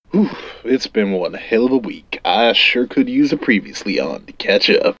Whew, it's been one hell of a week. I sure could use a previously on to catch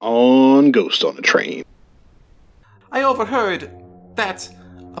up on Ghost on a Train. I overheard that,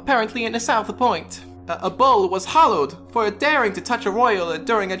 apparently in the South Point, a bull was hollowed for daring to touch a royal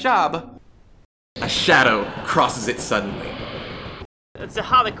during a job. A shadow crosses it suddenly.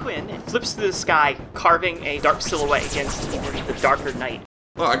 Zahala Quinn flips through the sky, carving a dark silhouette against the darker night.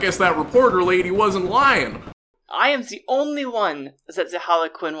 Well, I guess that reporter lady wasn't lying. I am the only one that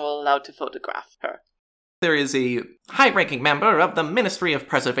Zahala Quinn will allow to photograph her. There is a high-ranking member of the Ministry of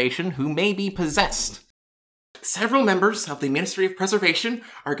Preservation who may be possessed. Several members of the Ministry of Preservation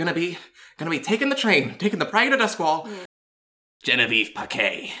are gonna be taking the train, taking the Pride of Duskwall. Genevieve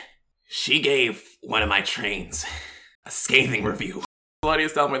Paquet. She gave one of my trains a scathing review.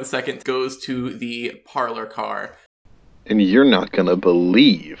 Claudius Delmar II goes to the parlor car. And you're not gonna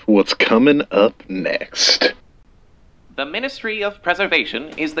believe what's coming up next. The Ministry of Preservation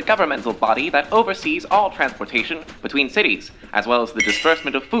is the governmental body that oversees all transportation between cities, as well as the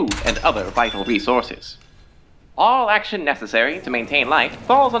disbursement of food and other vital resources. All action necessary to maintain life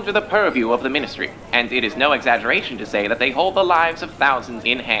falls under the purview of the Ministry, and it is no exaggeration to say that they hold the lives of thousands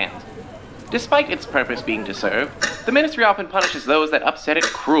in hand. Despite its purpose being to serve, the Ministry often punishes those that upset it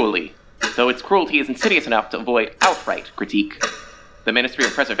cruelly, though its cruelty is insidious enough to avoid outright critique. The Ministry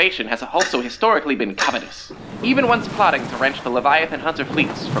of Preservation has also historically been covetous, even once plotting to wrench the Leviathan Hunter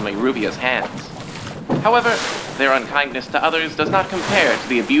fleets from Eruvia's hands. However, their unkindness to others does not compare to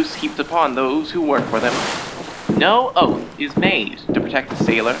the abuse heaped upon those who work for them. No oath is made to protect the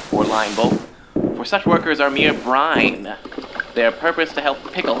sailor or line bolt, for such workers are mere brine, their purpose to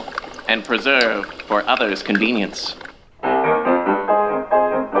help pickle and preserve for others' convenience.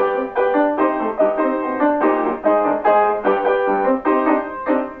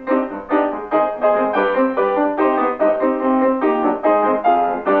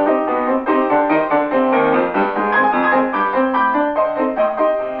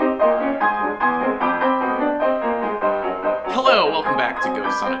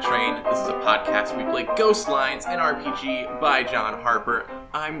 We play Ghost Lines, an RPG by John Harper.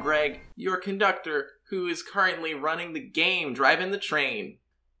 I'm Greg, your conductor, who is currently running the game, driving the train.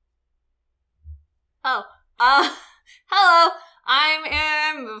 Hello, I'm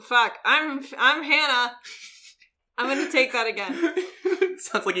Hannah. I'm gonna take that again.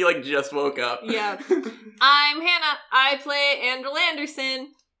 Sounds like you, just woke up. Yeah. I'm Hannah. I play Andrew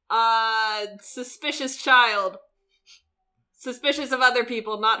Anderson, suspicious child. Suspicious of other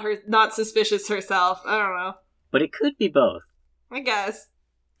people, not suspicious herself. I don't know. But it could be both. I guess.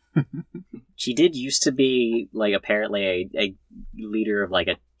 She did used to be, apparently a leader of,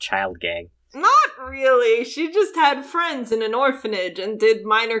 a child gang. Not really. She just had friends in an orphanage and did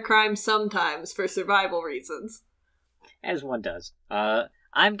minor crimes sometimes for survival reasons. As one does.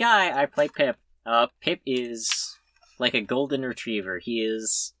 I'm Guy. I play Pip. Pip is like a golden retriever. He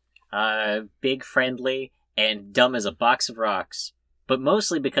is, big, friendly, and dumb as a box of rocks, but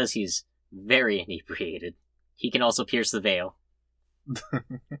mostly because he's very inebriated. He can also pierce the veil.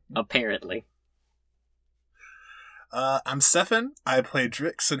 Apparently. I'm Stefan. I play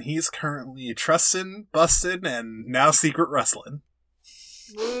Drix, and he's currently trustin', bustin', and now secret wrestling.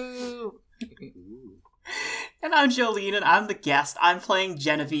 Woo! And I'm Jolene, and I'm the guest. I'm playing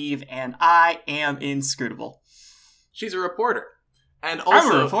Genevieve, and I am inscrutable. She's a reporter. And also,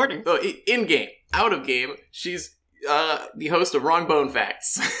 I'm a reporter. In-game, out-of-game, she's the host of Wrong Bone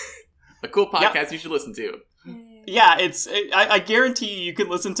Facts. A cool podcast you should listen to. Yeah, I guarantee you can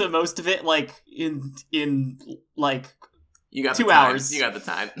listen to most of it, in you got 2 the time. hours. You got the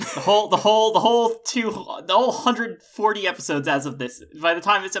time. The whole 140 episodes as of this. By the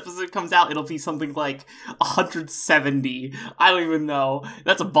time this episode comes out, it'll be something like 170. I don't even know.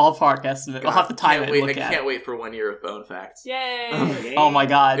 That's a ballpark estimate. I'll have to time it and look at it. I can't wait for 1 year of Bone Facts. Yay! Oh my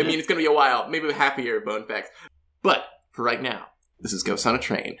god. I mean, it's going to be a while. Maybe half a year of Bone Facts. But, for right now, this is Ghost on a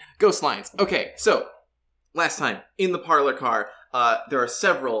Train. Ghost Lines. Okay, so, last time, in the parlor car, there are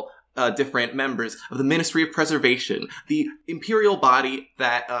several different members of the Ministry of Preservation, the imperial body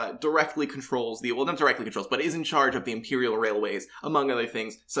that directly controls not directly controls, but is in charge of the imperial railways, among other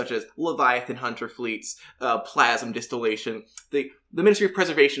things, such as Leviathan Hunter fleets, plasm distillation. The Ministry of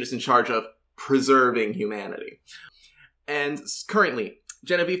Preservation is in charge of preserving humanity. And currently,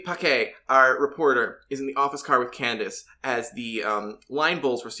 Genevieve Paquet, our reporter, is in the office car with Candace as the Line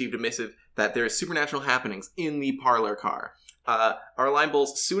Bulls received a missive that there is supernatural happenings in the parlor car. Our line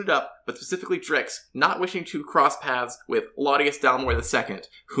bulls suited up, but specifically Drix, not wishing to cross paths with Laudius Dalmor II,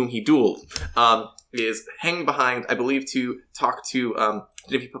 whom he dueled, is hanging behind, I believe, to talk to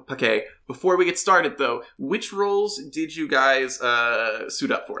Paquet. Before we get started, though, which roles did you guys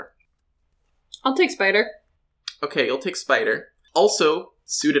suit up for? I'll take Spider. Okay, you'll take Spider. Also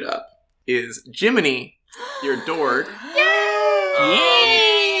suited up is Jiminy, your Dorg.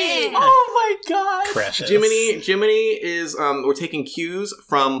 Yay! Oh my god! Precious. Jiminy is, we're taking cues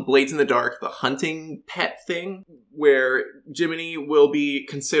from Blades in the Dark, the hunting pet thing, where Jiminy will be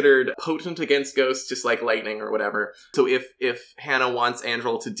considered potent against ghosts, just like lightning or whatever. So if Hannah wants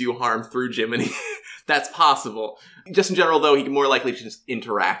Andrel to do harm through Jiminy, that's possible. Just in general, though, he can more likely just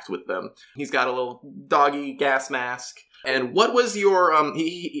interact with them. He's got a little doggy gas mask. And what was your, I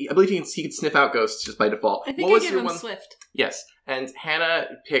believe he could sniff out ghosts just by default. I think what was I give your him one? Swift. Yes, and Hannah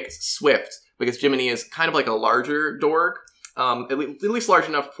picked Swift because Jiminy is kind of like a larger Dorg, at least large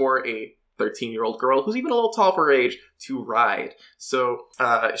enough for a 13-year-old girl who's even a little tall for her age to ride. So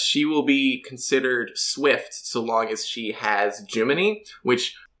she will be considered Swift so long as she has Jiminy,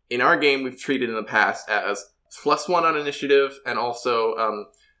 which in our game we've treated in the past as +1 on initiative, and also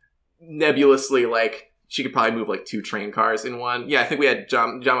nebulously, like, she could probably move like 2 train cars in one. Yeah, I think we had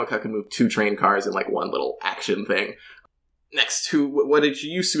Jamoka could move 2 train cars in like one little action thing. Next to, what did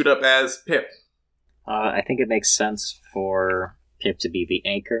you suit up as, Pip? I think it makes sense for Pip to be the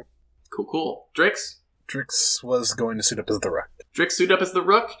anchor. Cool. Drix? Drix was going to suit up as the Rook. Drix suited up as the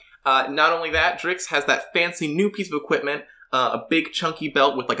Rook. Not only that, Drix has that fancy new piece of equipment, a big chunky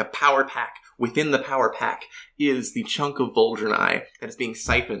belt with like a power pack. Within the power pack is the chunk of Vol'jin that is being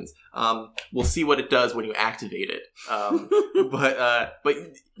siphoned. We'll see what it does when you activate it. But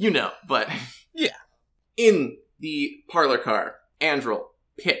you know, yeah. In the parlor car, Andrel,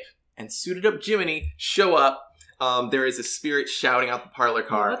 Pip, and suited up Jiminy show up. There is a spirit shouting out the parlor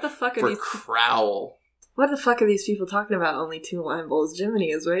car. What the fuck are for these? Crowl. What the fuck are these people talking about? Only 2 line bulls.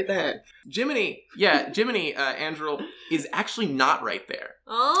 Jiminy is right there. Jiminy, Andrel, is actually not right there.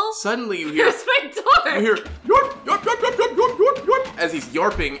 Oh? Suddenly you hear... Here's my door! You hear... Yorp, yorp, yorp, yorp, yorp, yorp, yorp, yorp, as he's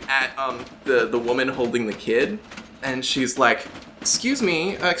yarping at the woman holding the kid. And she's like, excuse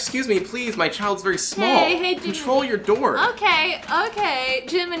me, please, my child's very small. Hey, Jiminy. Control your door. Okay.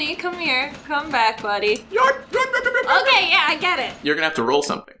 Jiminy, come here. Come back, buddy. Yorp, yorp, yorp, yorp, yorp. Okay, yeah, I get it. You're gonna have to roll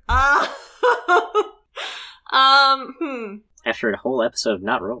something. After a whole episode of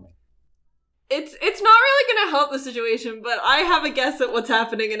not rolling. It's not really gonna help the situation, but I have a guess at what's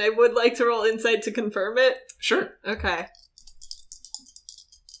happening, and I would like to roll insight to confirm it. Sure. Okay.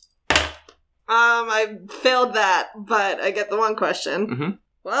 I failed that, but I get the one question. Mm-hmm.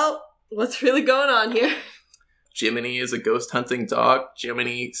 Well, what's really going on here? Jiminy is a ghost hunting dog.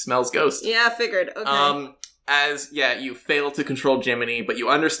 Jiminy smells ghosts. Yeah, I figured. Okay. You fail to control Jiminy, but you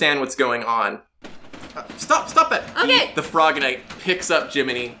understand what's going on. Stop that! Okay. The Frog Knight picks up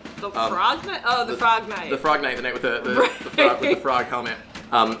Jiminy. The Frog Knight? Oh, the Frog Knight. The Frog Knight, the knight with the frog helmet,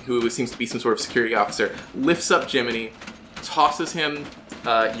 who seems to be some sort of security officer, lifts up Jiminy, tosses him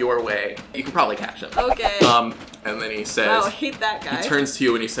your way. You can probably catch him. Okay. And then he says... Wow, I hate that guy. He turns to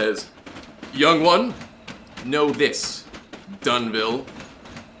you and he says, "Young one, know this, Dunville.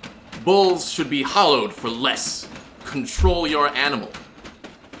 Bulls should be hollowed for less. Control your animal."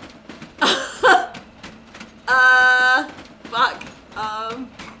 Fuck.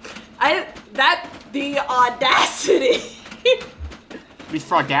 The audacity. The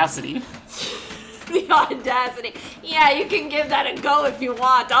frogacity. The audacity. Yeah, you can give that a go if you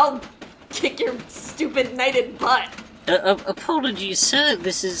want. I'll kick your stupid knighted butt. Apologies, sir.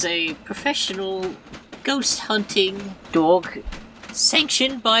 This is a professional ghost hunting dog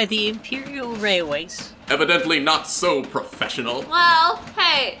sanctioned by the Imperial Railways. Evidently not so professional. Well,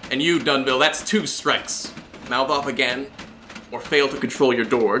 hey. And you, Dunville, that's 2 strikes. Mouth off again, or fail to control your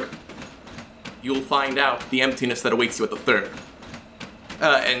dorg. You'll find out the emptiness that awaits you at the 3rd.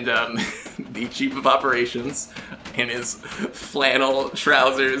 The chief of operations, in his flannel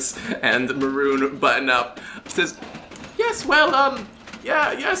trousers and maroon button-up, says, "Yes, well,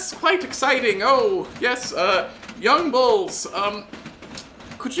 yes, quite exciting. Oh, yes, young bulls,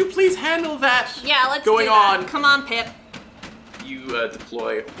 could you please handle that? Yeah, let's going do that. on. Come on, Pip." You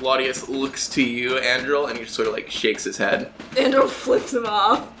deploy. Laudius looks to you, Andrel, and he just sort of like shakes his head. Andrew flips him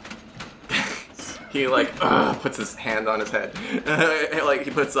off. He puts his hand on his head.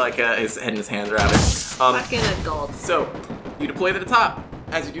 He puts his head in his hand rather. Fucking adults. So you deploy to the top.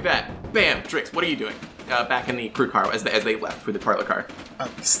 As you do that, bam, Drix, what are you doing? back in the crew car as they left for the parlor car.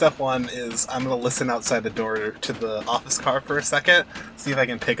 Step one is I'm going to listen outside the door to the office car for a second, see if I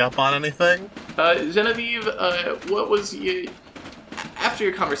can pick up on anything. Genevieve, what was you... After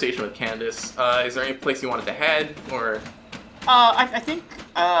your conversation with Candace, is there any place you wanted to head, or... I think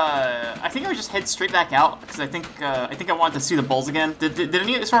I would just head straight back out because I think I wanted to see the bulls again. Did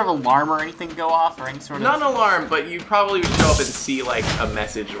any sort of alarm or anything go off or any sort of? Not an alarm, but you probably would show up and see like a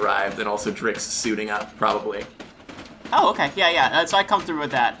message arrived, and also Drix suiting up, probably. Oh, okay, yeah. So I come through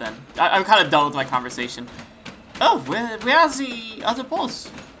with that then. I'm kind of done with my conversation. Oh, where are the other bulls?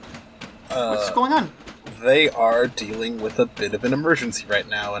 What's going on? They are dealing with a bit of an emergency right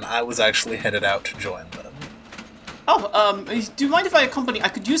now, and I was actually headed out to join them. Oh, do you mind if I accompany? I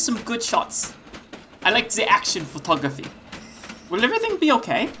could use some good shots. I like the action photography. Will everything be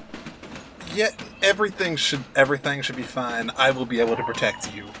okay? Yeah, everything should be fine. I will be able to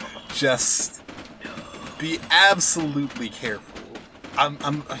protect you. Just be absolutely careful.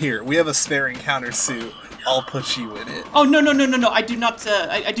 I'm here. We have a spare encounter suit. I'll put you in it. Oh no! I do not.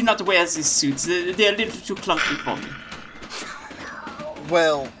 I do not wear these suits. They're a little too clunky for me.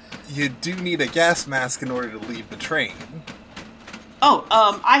 Well, you do need a gas mask in order to leave the train. Oh,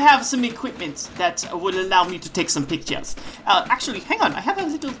 I have some equipment that will allow me to take some pictures. Actually, hang on. I have a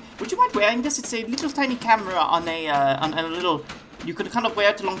little. Would you mind wearing this? It's a little tiny camera on a little. You could kind of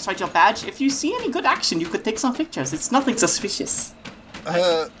wear it alongside your badge. If you see any good action, you could take some pictures. It's nothing suspicious.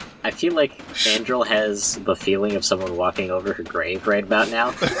 I feel like Andrel has the feeling of someone walking over her grave right about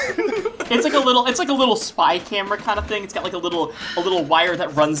now. It's like a little spy camera kind of thing. It's got like a little wire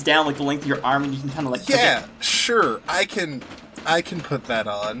that runs down like the length of your arm, and you can kind of like. Yeah, sure. I can put that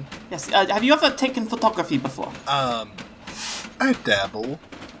on. Yes. Have you ever taken photography before? I dabble.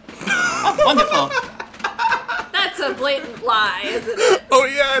 Oh, wonderful. That's a blatant lie, isn't it? Oh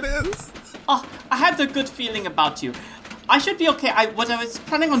yeah, it is. Oh, I had a good feeling about you. I should be okay. What I was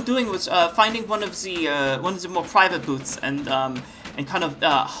planning on doing was finding one of the more private booths and kind of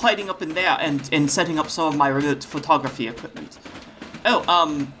hiding up in there and setting up some of my remote photography equipment.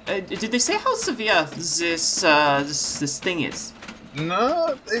 Oh, did they say how severe this thing is?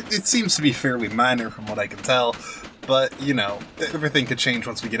 No, it seems to be fairly minor from what I can tell, but you know, everything could change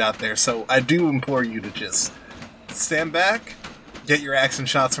once we get out there. So I do implore you to just stand back, get your action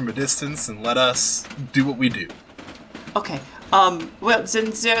shots from a distance, and let us do what we do. Okay. Well,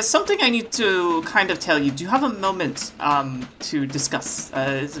 then there's something I need to kind of tell you. Do you have a moment to discuss?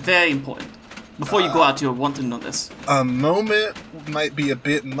 It's very important. Before you go out, you'll want to know this. A moment might be a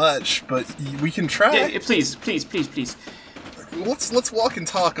bit much, but we can try. Yeah, please. Let's walk and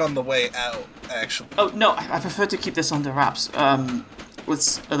talk on the way out, actually. Oh, no, I prefer to keep this under wraps.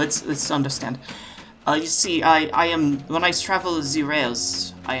 Let's understand. You see, I am, when I travel the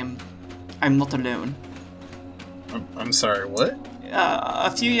rails, I'm not alone. I'm sorry, what?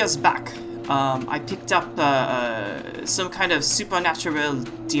 A few years back, I picked up some kind of supernatural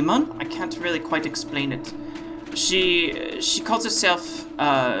demon. I can't really quite explain it. She calls herself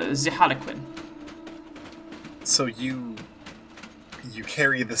the Harlequin. So you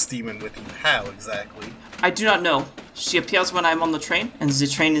carry this demon with you. How exactly? I do not know. She appears when I'm on the train, and the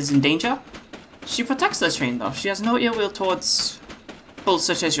train is in danger. She protects the train, though. She has no ill will towards bulls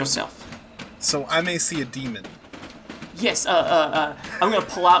such as yourself. So I may see a demon. Yes, I'm gonna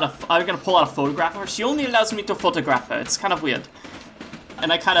pull out a photograph of her. She only allows me to photograph her. It's kind of weird.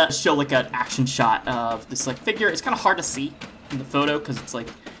 And I kind of show like an action shot of this like figure. It's kind of hard to see in the photo because it's like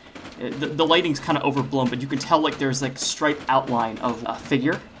the lighting's kind of overblown, but you can tell like there's like striped outline of a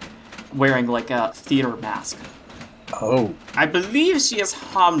figure wearing like a theater mask. Oh. I believe she is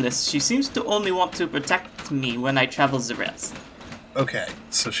harmless. She seems to only want to protect me when I travel the rails. Okay,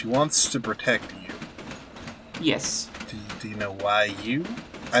 so she wants to protect you. Yes. Do you know why you?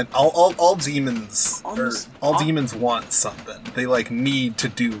 And all demons demons want something. They like need to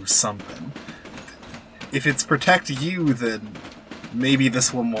do something. If it's protect you, then maybe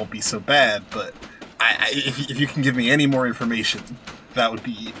this one won't be so bad. But if you can give me any more information, that would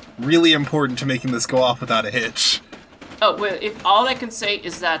be really important to making this go off without a hitch. Oh well, if all I can say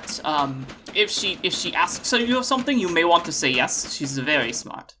is that if she asks you of something, you may want to say yes. She's very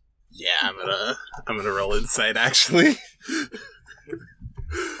smart. Yeah, I'm gonna roll insight actually.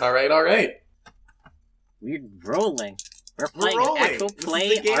 All right. We're rolling. We're playing rolling. an actual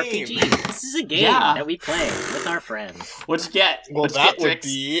play This is a game. RPG. This is a game that we play with our friends. What'd you get? Well, What'd you that get, would Drix?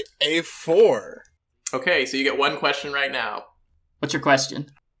 be a 4. Okay, so you get one question right now. What's your question?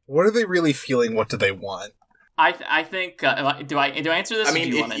 What are they really feeling? What do they want? I think do I answer this? I or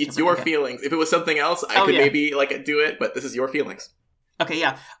mean, do you wanna it's interpret your it? feelings. If it was something else, I could maybe like do it, but this is your feelings. Okay,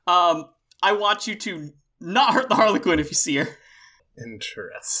 yeah. I want you to not hurt the Harlequin if you see her.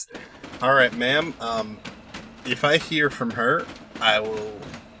 Interesting. Alright, ma'am. If I hear from her, I will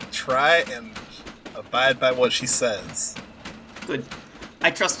try and abide by what she says. Good.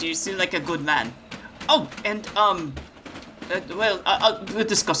 I trust you. You seem like a good man. Oh, and, we'll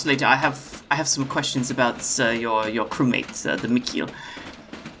discuss later. I have some questions about, your crewmate, the Mikhail.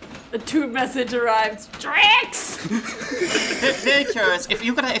 A true message arrived. Drix! Very curious. If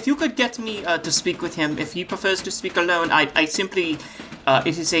you could get me to speak with him, if he prefers to speak alone, I simply,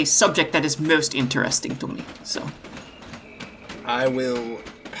 it is a subject that is most interesting to me. So, I will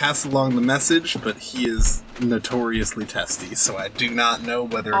pass along the message, but he is notoriously testy, so I do not know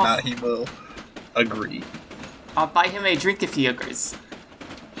whether or not he will agree. I'll buy him a drink if he agrees.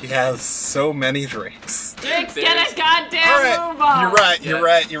 He has so many drinks. Drix, get a goddamn move on! You're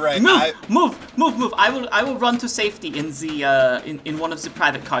right. Move! I will run to safety in the in one of the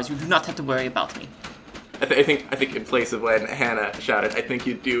private cars. You do not have to worry about me. I think in place of when Hannah shouted, I think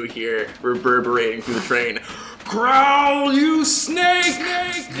you do hear reverberating through the train, "Growl, you snake!"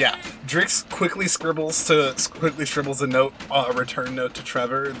 Yeah. Drix quickly scribbles a note, a return note to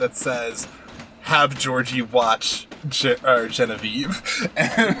Trevor that says, "Have Georgie watch Genevieve,"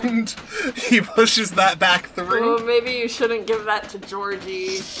 and he pushes that back through. Oh, maybe you shouldn't give that to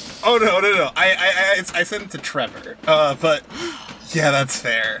Georgie. Oh no! I sent it to Trevor. But yeah, that's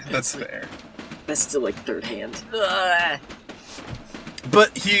fair. That's fair. That's still like third hand.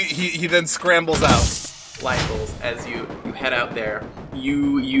 But he then scrambles out. Lycles, as you head out there,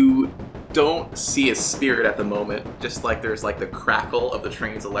 you don't see a spirit at the moment, just like there's like the crackle of the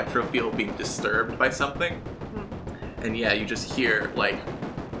train's electro field being disturbed by something. And yeah, you just hear like,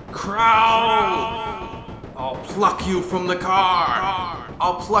 "Growl! I'll pluck you from the car!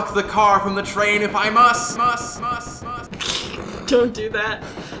 I'll pluck the car from the train if I must! Don't do that.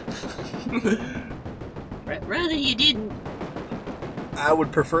 Rather you didn't. I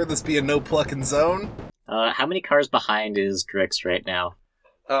would prefer this be a no plucking zone. How many cars behind is Drix right now?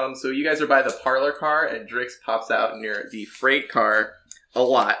 So you guys are by the parlor car, and Drix pops out near the freight car a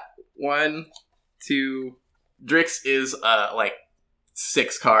lot. 1, 2... Drix is, like,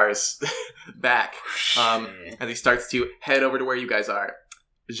 6 cars back, as he starts to head over to where you guys are.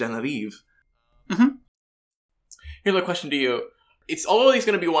 Genevieve. Mm-hmm. Here's a question to you. It's always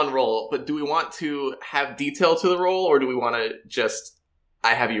going to be one roll, but do we want to have detail to the roll, or do we want to just,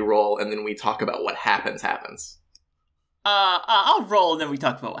 I have you roll, and then we talk about what happens? I'll roll and then we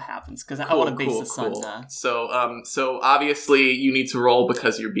talk about what happens, because I want to base this on... So obviously you need to roll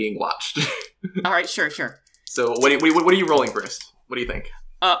because you're being watched. Alright, sure. So what are you rolling first? What do you think?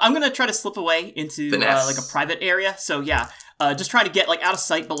 I'm gonna try to slip away into like a private area. So yeah, just trying to get like out of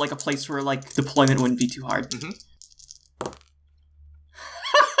sight, but like a place where like deployment wouldn't be too hard. Mm-hmm.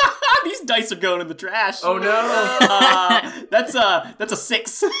 These dice are going in the trash. Oh no! That's a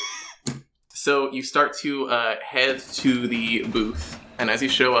 6. So you start to head to the booth, and as you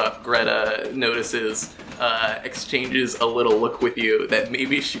show up, Greta notices, exchanges a little look with you that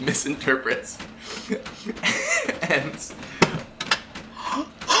maybe she misinterprets. And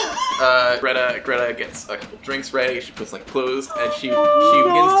Greta gets a couple drinks ready. She puts like clothes, and she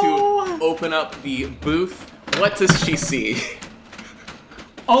begins to open up the booth. What does she see?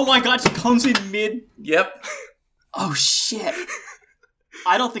 Oh my god, she comes in mid. Yep. Oh shit.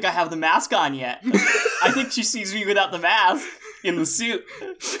 I don't think I have the mask on yet. I think she sees me without the mask in the suit.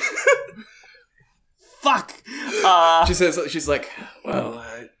 Fuck. She's like, well,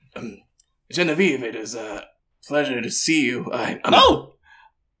 Genevieve, it is a pleasure to see you. Oh,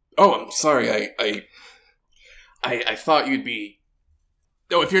 I'm sorry. I thought you'd be.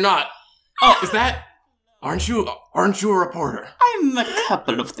 Oh, if you're not. Oh, is that? Aren't you a reporter? I'm a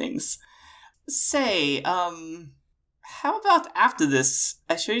couple of things. Say, how about after this,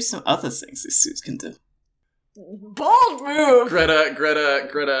 I show you some other things this suit can do? Bold move!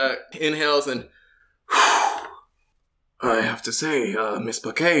 Greta inhales and... I have to say, Miss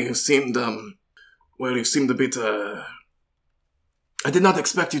Paquet, you seemed a bit, I did not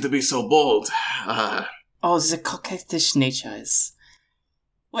expect you to be so bold. The coquettish nature is...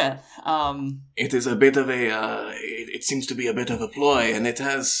 Well, It is a bit of a, it seems to be a bit of a ploy, and it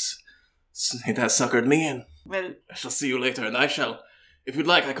has suckered me in. Well, I shall see you later, and I shall, if you'd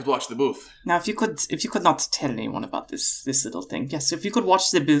like, I could watch the booth. Now, if you could not tell anyone about this little thing, yes, if you could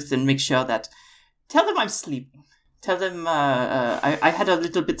watch the booth and make sure that, tell them I'm sleeping. Tell them, I had a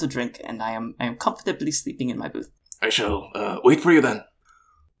little bit to drink, and I am comfortably sleeping in my booth. I shall, wait for you then.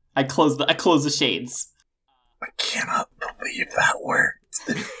 I close the shades. I cannot believe that worked.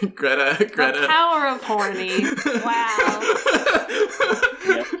 Greta. The power of horny. Wow.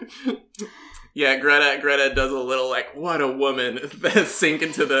 Yep. Yeah, Greta does a little, like, what a woman, sink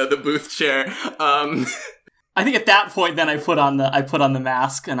into the booth chair. I think at that point, then I put on the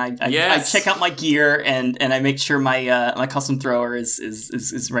mask and I check out my gear and I make sure my my custom thrower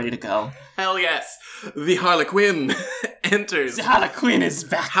is ready to go. Hell yes, the Harlequin enters. The Harlequin is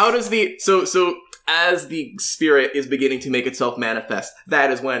back. How does so as the spirit is beginning to make itself manifest,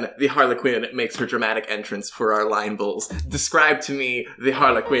 that is when the Harlequin makes her dramatic entrance for our line bulls. Describe to me the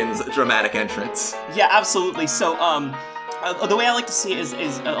Harlequin's dramatic entrance. Yeah, absolutely. So, the way I like to see it is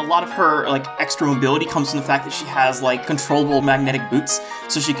a lot of her, like, extra mobility comes from the fact that she has, like, controllable magnetic boots,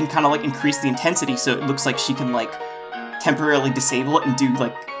 so she can kind of, like, increase the intensity so it looks like she can, like, temporarily disable it and do,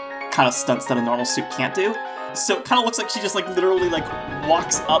 like, kind of stunts that a normal suit can't do. So it kind of looks like she just, like, literally, like,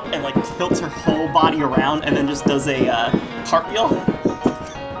 walks up and, like, tilts her whole body around and then just does a cartwheel.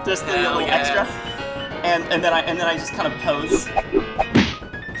 Just a little extra. And then I just kind of pose.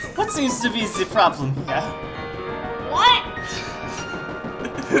 What seems to be the problem here? What?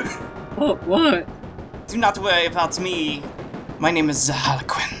 What? Do not worry about me. My name is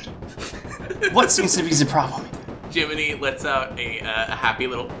Harlequin. What seems to be the problem? Jiminy lets out a happy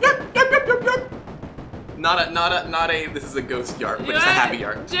little yap, yap, yap, yap, yap. Not a this is a ghost yarp, but just a happy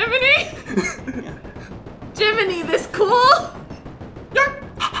yarp. Jiminy? Jiminy, this cool? Yarp.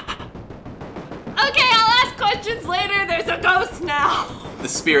 Okay, I'll ask questions later. There's a ghost now. The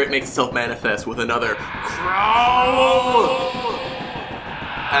spirit makes itself manifest with another growl.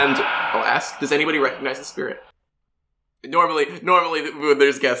 And I'll ask, does anybody recognize the spirit? Normally when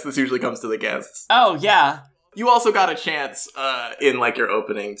there's guests, this usually comes to the guests. Oh, yeah. You also got a chance in, like, your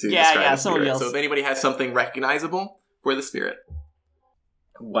opening to describe the somebody spirit. else. So if anybody has something recognizable for the spirit.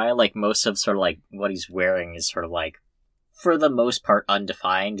 While, like, most of sort of, like, what he's wearing is sort of, like, for the most part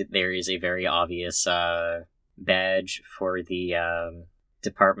undefined, there is a very obvious badge for the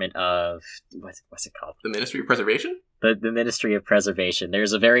Department of... What's it called? The Ministry of Preservation? The Ministry of Preservation.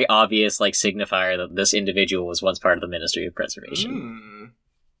 There's a very obvious, like, signifier that this individual was once part of the Ministry of Preservation.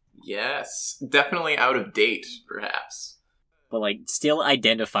 Yes. Definitely out of date, perhaps. But, like, still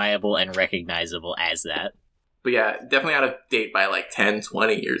identifiable and recognizable as that. But yeah, definitely out of date by, like, 10,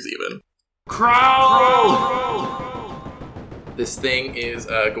 20 years even. Crow! This thing is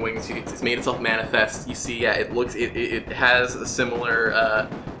going to... It's made itself manifest. You see, yeah, it looks... It has a similar...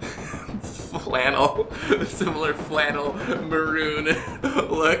 flannel maroon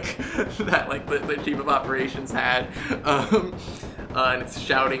look that, like, the chief of operations had. And it's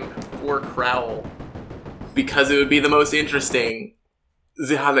shouting for Crowl because it would be the most interesting.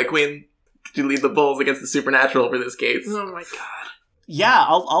 The Harlequin to lead the bulls against the supernatural for this case. Oh my god. Yeah,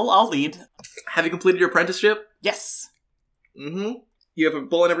 I'll lead. Have you completed your apprenticeship? Yes. Mm-hmm. You have a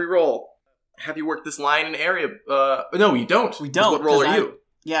bull in every role. Have you worked this line in area? No, you don't. We don't. What role are you?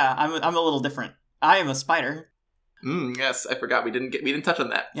 Yeah, I'm a little different. I am a spider. Yes, I forgot. We didn't touch on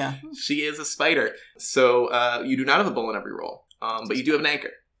that. Yeah. She is a spider. So you do not have a bull in every role. But you do have an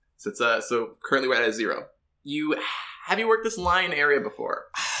anchor. So it's so currently we're at a 0. Have you worked this line area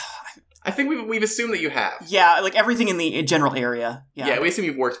before? I think we've assumed that you have. Yeah, like everything in the general area. Yeah, we assume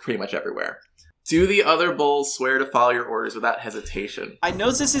you've worked pretty much everywhere. Do the other bulls swear to follow your orders without hesitation? I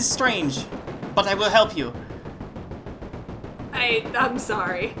know this is strange, but I will help you. I'm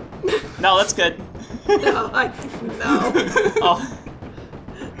sorry. No, that's good. No. Oh.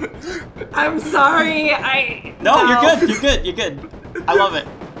 I'm sorry. No, you're good. I love it.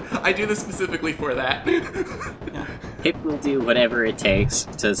 I do this specifically for that. Yeah. Pip will do whatever it takes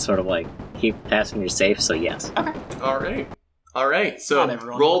to sort of, like, keep passengers safe, so yes. Okay. Alright, so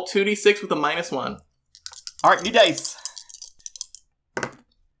roll 2d6 with a -1. Alright, new dice.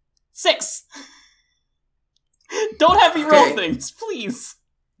 6. Don't have me roll things, please.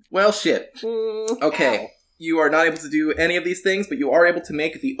 Well, shit. Okay. You are not able to do any of these things, but you are able to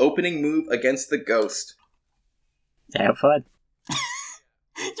make the opening move against the ghost. Have fun.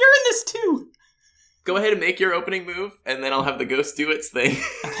 You're in this too. Go ahead and make your opening move, and then I'll have the ghost do its thing.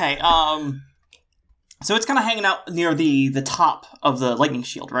 Okay, so it's kind of hanging out near the top of the lightning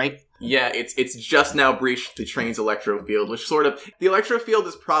shield, right? Yeah, it's just now breached the train's electro field, which sort of... The electro field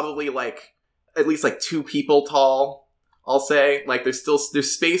is probably, like, at least, like, 2 people tall, I'll say. Like, there's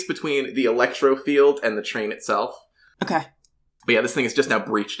space between the electro field and the train itself. Okay. But yeah, this thing has just now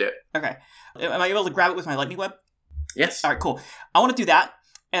breached it. Okay. Am I able to grab it with my lightning web? Yes. Alright, cool. I want to do that,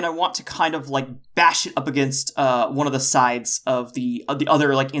 and I want to kind of, like, bash it up against one of the sides of the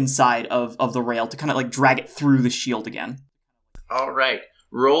other, like, inside of the rail to kind of, like, drag it through the shield again. Alright.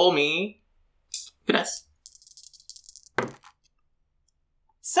 Roll me... Finesse.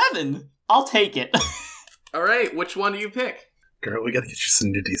 7! I'll take it. Alright, which one do you pick? Girl, we gotta get you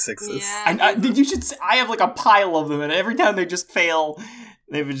some new D6s. Yeah. You should. I have like a pile of them, and every time they just fail,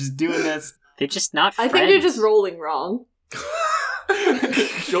 they've been just doing this. They're just not I friends. think you're just rolling wrong.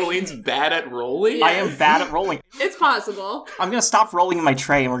 Jolene's bad at rolling? I am bad at rolling. It's possible. I'm gonna stop rolling in my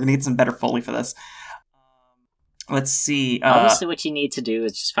tray, and we're gonna get some better Foley for this. Let's see. Honestly, what you need to do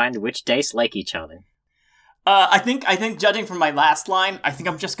is just find which dice like each other. I think judging from my last line, I think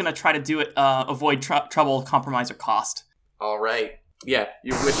I'm just gonna try to do it. Avoid trouble, compromise, or cost. All right. Yeah,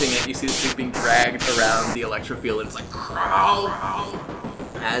 you're whipping it. You see this thing being dragged around the electrofield, and it's like, crow,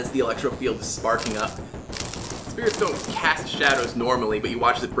 as the electrofield is sparking up. Spirits don't cast shadows normally, but you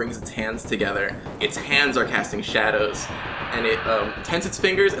watch as it brings its hands together. Its hands are casting shadows, and it tenses its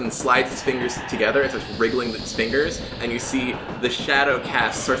fingers and slides its fingers together. It starts wriggling its fingers, and you see the shadow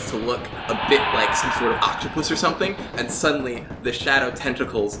cast starts to look a bit like some sort of octopus or something, and suddenly the shadow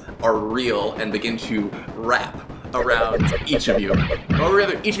tentacles are real and begin to wrap around each of you. Or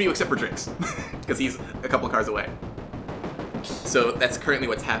rather, each of you except for Drix, because he's a couple of cars away. So that's currently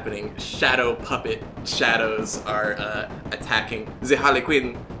what's happening. Shadow puppet shadows are attacking the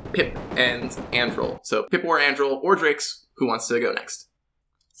Harlequin, Pip, and Andrel. So Pip or Andrel or Drix, who wants to go next?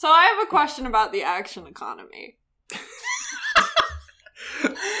 So I have a question about the action economy.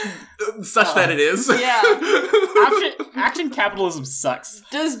 Such that it is. Yeah. Action capitalism sucks.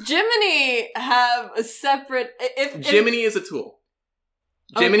 Does Jiminy have a separate... If Jiminy is a tool.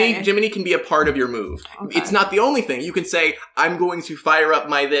 Jiminy, Okay. Jiminy can be a part of your move. Okay. It's not the only thing. You can say, I'm going to fire up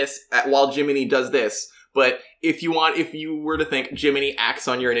my this while Jiminy does this. But if you were to think Jiminy acts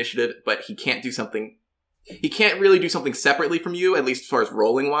on your initiative, but he can't do something... He can't really do something separately from you, at least as far as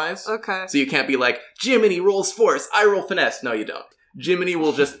rolling-wise. Okay. So you can't be like, Jiminy rolls force, I roll finesse. No, you don't. Jiminy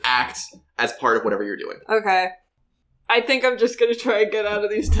will just act as part of whatever you're doing. Okay. I think I'm just gonna try and get out of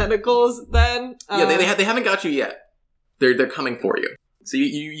these tentacles then. Yeah, they haven't got you yet. They're coming for you. So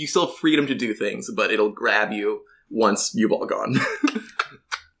you still have freedom to do things, but it'll grab you once you've all gone.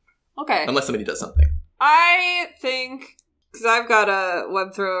 Okay. Unless somebody does something. I think, because I've got a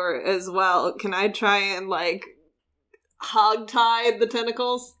web thrower as well, can I try and, like, hog-tie the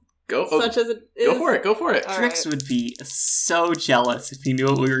tentacles? Such as it is? Go for it, go for it. All Drix right. would be so jealous if he knew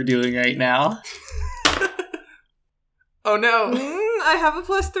what we were doing right now. Oh no. I have a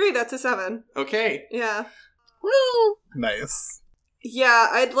 +3, that's a 7. Okay. Yeah. Woo! Nice. Yeah,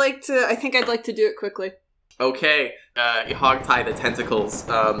 I think I'd like to do it quickly. Okay. You hog tie the tentacles.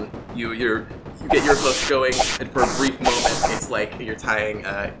 You get your hook going, and for a brief moment, it's like you're tying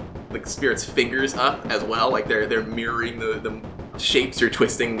like Spirit's fingers up as well, like they're mirroring the shapes you're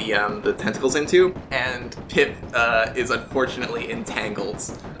twisting the tentacles into. And Pip is unfortunately entangled,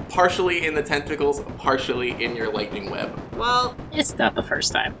 partially in the tentacles, partially in your lightning web. Well, It's not the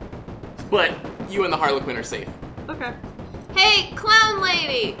first time. But you and the Harlequin are safe. okay. Hey, clown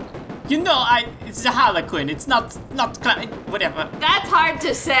lady! You know, it's the Harlequin. It's not whatever. That's hard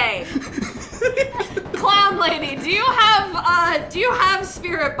to say. Clown lady, do you have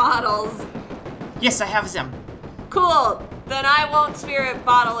spirit bottles? Yes, I have them. Cool. Then I won't spirit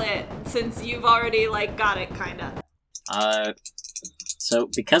bottle it since you've already got it kinda. So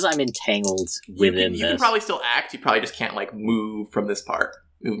because I'm entangled within you can this, probably still act. You probably just can't move from this part.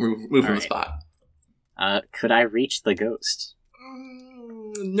 Move from the Alright. spot. Could I reach the ghost?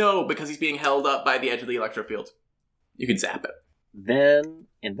 No, because he's being held up by the edge of the electrofield. You can zap it. Then,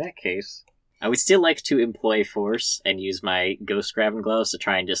 in that case, I would still like to employ force and use my ghost grabbing gloves to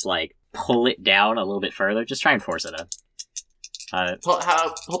try and just pull it down a little bit further. Just try and force it in.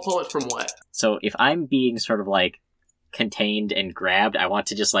 Pull it from what? So if I'm being sort of contained and grabbed, I want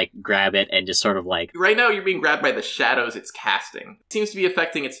to just grab it and just sort of Right now, you're being grabbed by the shadows it's casting. It seems to be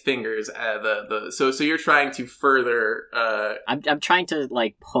affecting its fingers. So you're trying to further. I'm trying to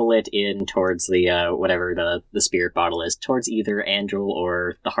pull it in towards the whatever the spirit bottle is, towards either Andrel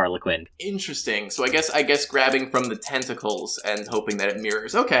or the Harlequin. Interesting. So I guess grabbing from the tentacles and hoping that it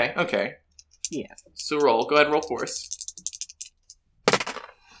mirrors. Okay. Yeah. So roll. Go ahead and roll force.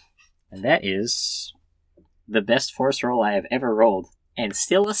 And that is the best force roll I have ever rolled, and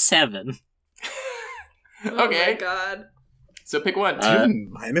still a 7. Oh my Okay. god. So pick one. Do you have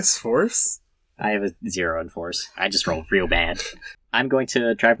minus force? I have a 0 in force. I just rolled real bad. I'm going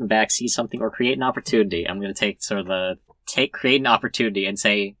to drive them back, see something, or create an opportunity. I'm going to take sort of create an opportunity and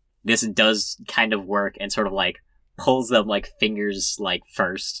say this does kind of work, and sort of pulls them fingers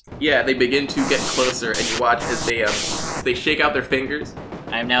first. Yeah, they begin to get closer, and you watch as they shake out their fingers,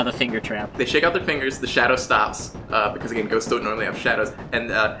 I'm now the finger trap. They shake out their fingers, the shadow stops, because again, ghosts don't normally have shadows,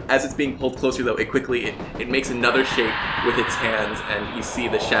 and as it's being pulled closer though, it makes another shape with its hands, and you see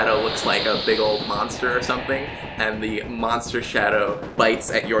the shadow looks like a big old monster or something, and the monster shadow bites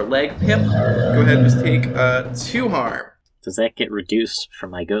at your leg, Pip. Go ahead and just take 2 harm. Does that get reduced from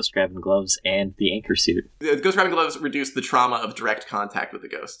my ghost grabbing gloves and the anchor suit? The ghost grabbing gloves reduce the trauma of direct contact with the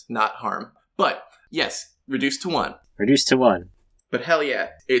ghost, not harm. But, yes, reduced to 1. Reduced to 1. But hell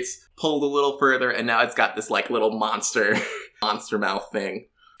yeah, it's pulled a little further, and now it's got this, like, little monster mouth thing.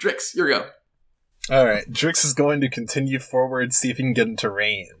 Drix, your go. Alright, Drix is going to continue forward, see if he can get into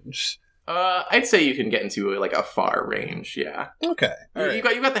range. I'd say you can get into, like, a far range, yeah. Okay. You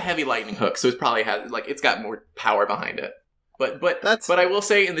got the heavy lightning hook, so it probably has, like, it's got more power behind it. But I will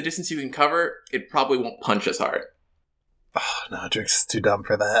say, in the distance you can cover, it probably won't punch as hard. Oh, no, Drix is too dumb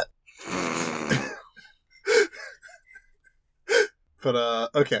for that. But,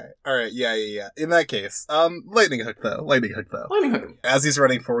 okay. Alright, yeah. In that case, lightning hook though. Lightning hook. As he's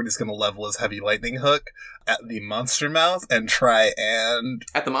running forward, he's gonna level his heavy lightning hook at the monster mouth and try and...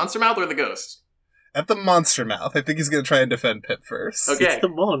 At the monster mouth or the ghost? At the monster mouth. I think he's gonna try and defend Pip first. Okay. It's the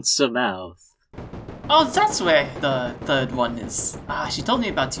monster mouth. Oh, that's where the third one is. She told me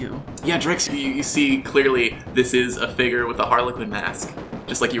about you. Yeah, Drix, you see clearly this is a figure with a Harlequin mask,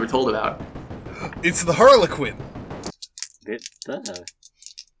 just like you were told about. It's the Harlequin!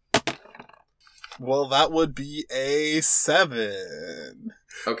 Well, that would be a 7.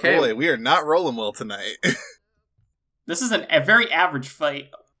 Okay. Boy, we are not rolling well tonight. This is a very average fight.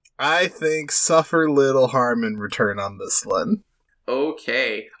 I think suffer little harm in return on this one.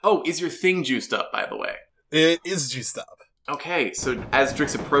 Okay. Oh, is your thing juiced up, by the way? It is juiced up. Okay, so as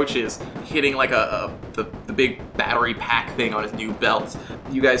Drix approaches, hitting like the big battery pack thing on his new belt,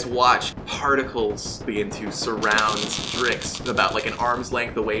 you guys watch particles begin to surround Drix about like an arm's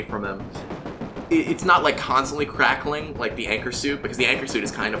length away from him. It's not like constantly crackling like the anchor suit, because the anchor suit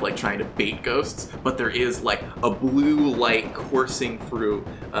is kind of like trying to bait ghosts, but there is like a blue light coursing through,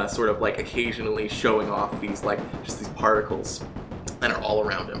 sort of like occasionally showing off these like just these particles that are all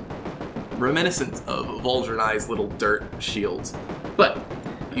around him. Reminiscent of Vol'jin's little dirt shields. But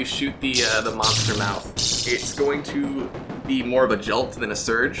you shoot the monster mouth. It's going to be more of a jolt than a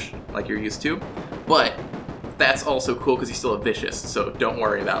surge, like you're used to. But that's also cool because he's still a vicious, so don't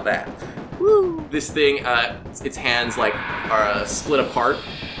worry about that. Woo! This thing, its hands like are split apart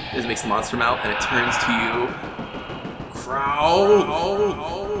as it makes the monster mouth, and it turns to you. Crow!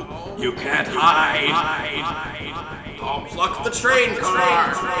 You can't hide! I'll pluck the train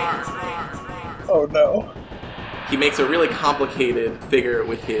car! Oh no. He makes a really complicated figure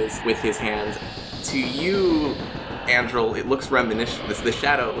with his hands. To you, Andrel, it looks reminiscent. The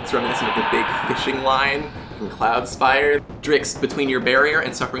shadow looks reminiscent of the big fishing line from Cloudspire. Drix, between your barrier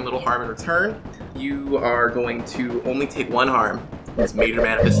and suffering little harm in return, you are going to only take 1 harm. This major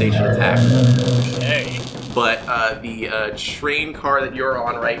manifestation attack. Okay. But the train car that you're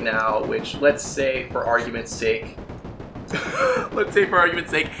on right now, which let's say for argument's sake,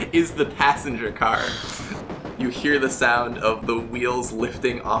 is the passenger car. You hear the sound of the wheels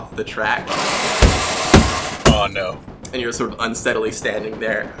lifting off the track. Oh no. And you're sort of unsteadily standing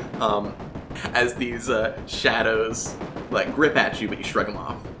there as these shadows like grip at you, but you shrug them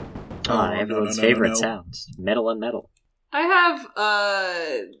off. Everyone's favorite sound. Metal on metal. I have,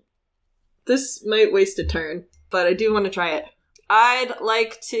 this might waste a turn, but I do want to try it. I'd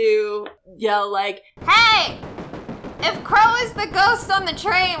like to yell like, "Hey! If Crow is the ghost on the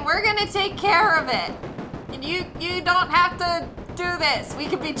train, we're gonna take care of it. And you don't have to do this. We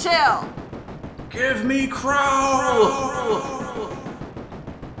can be chill." Give me Crow!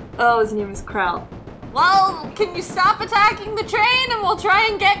 Oh, his name is Crowl. Well, can you stop attacking the train and we'll try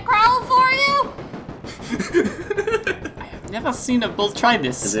and get Crowl for you? I've never seen a bull try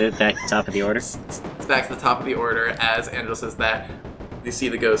this. Is it back to the top of the order? It's back to the top of the order. As Angel says that, you see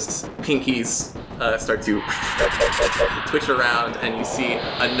the ghost's pinkies start to twitch around, and you see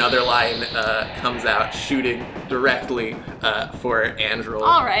another line comes out, shooting directly for Andrel.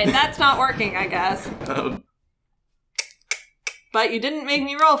 Alright, that's not working, I guess. But you didn't make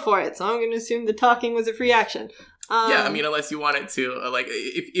me roll for it, so I'm going to assume the talking was a free action. Yeah, I mean, unless you wanted to, like,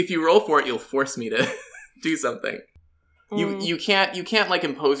 if you roll for it, you'll force me to do something. You can't like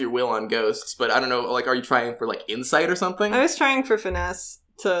impose your will on ghosts, but I don't know, like, are you trying for like insight or something? I was trying for finesse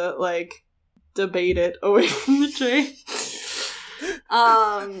to like debate it away from the train.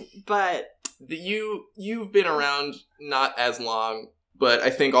 But you've been around not as long, but I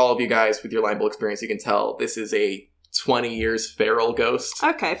think all of you guys with your line bull experience, you can tell this is a 20 years feral ghost.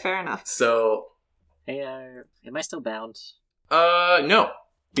 Okay, fair enough. So, Hey, am I still bound? No.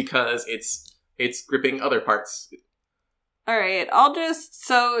 because it's gripping other parts. Alright, I'll just...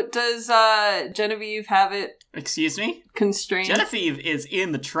 So, does Genevieve have it Excuse me? constrained? Genevieve is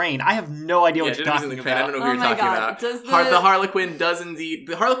in the train. I have no idea what you're Genevieve's in talking the train. I don't about. know who Oh you're my talking God. about. Does The Harlequin does indeed...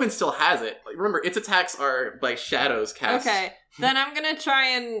 The Harlequin still has it. Like, remember, its attacks are by shadows cast. Okay, then I'm gonna try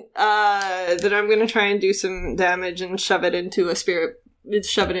and do some damage and shove it into her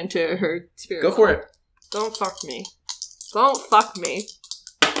spirit Go for it. Don't fuck me. Don't fuck me.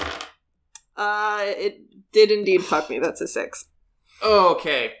 It did indeed fuck me. That's a 6.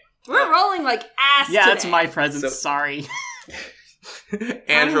 Okay. We're rolling like ass Yeah, today. that's my presence. So- Sorry.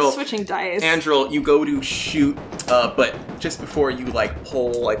 I'm Andrel, switching dice. Andrel, you go to shoot, but just before you like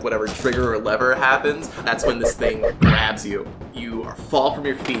pull like whatever trigger or lever happens, that's when this thing grabs you. You fall from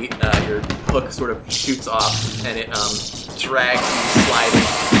your feet. Your hook sort of shoots off, and it drags you sliding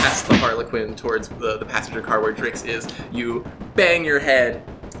past the Harlequin towards the passenger car where Drix is. You bang your head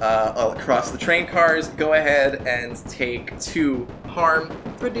across the train cars. Go ahead and take 2 harm,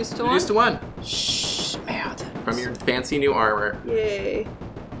 Reduced to reduced to 1. 1 Shh, man. from your fancy new armor. Yay.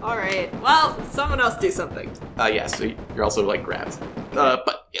 Alright. Well, someone else do something. Yeah, so you're also like grabbed.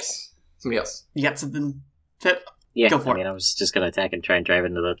 But yes, somebody else. You got something? Pip? Yeah, Go for I mean, it. I was just gonna attack and try and drive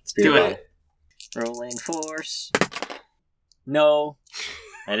into the spirit Do ball. it. Rolling force. No.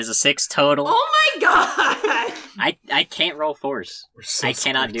 That is a 6 total. Oh my god! I can't roll force. We're so I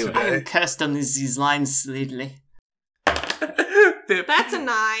cannot do screwed it. I today. am cursed on these lines lately. Pip. That's a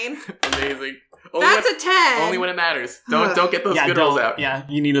 9. Amazing. That's a 10. Only when it matters. Don't get those Yeah, good rolls don't. out. Yeah,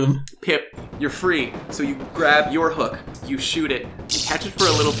 you need them. Pip, you're free. So you grab your hook, you shoot it, you catch it for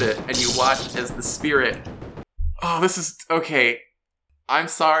a little bit, and you watch as the spirit. Oh, this is okay. I'm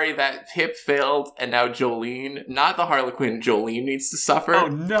sorry that Pip failed, and now Jolene, not the Harlequin, Jolene needs to suffer. Oh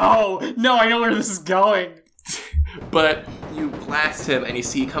no! No, I know where this is going. But you blast him, and you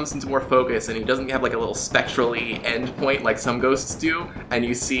see he comes into more focus, and he doesn't have like a little spectrally end point like some ghosts do. And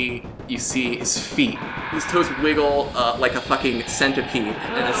you see his feet. His toes wiggle like a fucking centipede,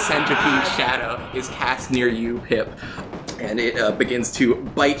 and a centipede shadow is cast near you, Pip, and it begins to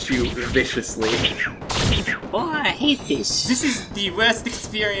bite you viciously. Oh, I hate this. This is the worst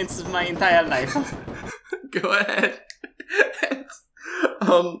experience of my entire life. Go ahead.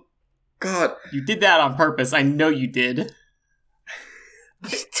 God. You did that on purpose. I know you did.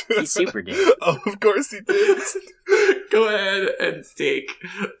 He super did. Oh, of course he did. Go ahead and take.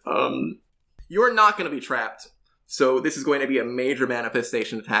 You're not going to be trapped. So this is going to be a major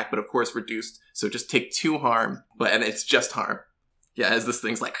manifestation attack, but of course reduced. So just take 2 harm, and it's just harm. Yeah, as this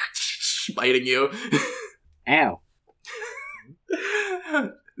thing's like biting you. Ow.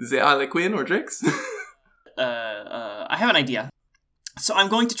 The Harlequin or Drix? I have an idea. So I'm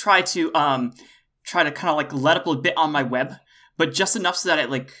going to try to kind of like let up a bit on my web, but just enough so that it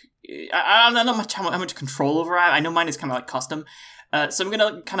like I don't know how much control over I have. I know mine is kind of like custom. So I'm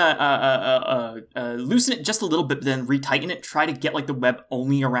gonna kind of loosen it just a little bit, but then retighten it. Try to get like the web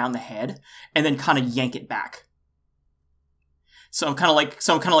only around the head, and then kind of yank it back. So I'm kind of like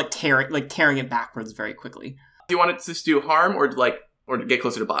tearing it backwards very quickly. Do you want it to just do harm or to get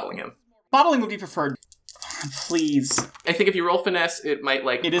closer to bottling him? Bottling would be preferred. Please. I think if you roll finesse, it might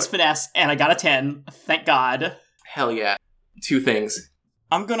like. It is finesse, and I got a 10. Thank God. Hell yeah. 2 things.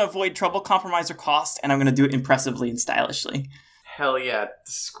 I'm gonna avoid trouble, compromise, or cost, and I'm gonna do it impressively and stylishly. Hell yeah.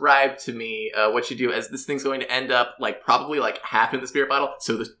 Describe to me what you do as this thing's going to end up like probably like half in the spirit bottle,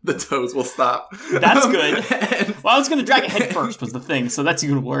 so the toes will stop. That's good. And- Well, I was gonna drag it head first was the thing, so that's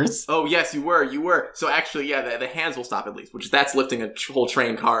even worse. oh yes, you were. So actually, yeah, the hands will stop at least, which that's lifting a whole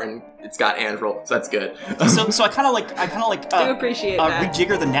train car, and it's got Andrel, so that's good. So I kind of like do appreciate that.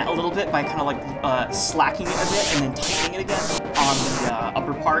 rejigger the net a little bit by kind of like slacking it a bit and then tightening it again on the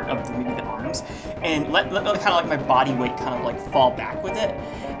upper part of the arms, and let kind of like my body weight kind of like fall back with it.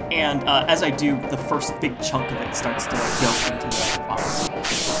 And as I do, the first big chunk of it starts to like go into the bottom.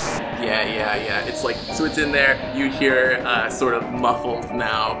 Yeah. It's like, so it's in there, you hear sort of muffled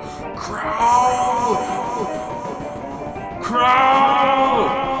now, Crow!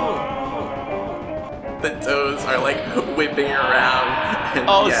 The toes are like whipping around, and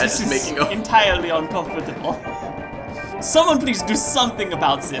Oh, yeah, this it's is making a entirely uncomfortable. Someone please do something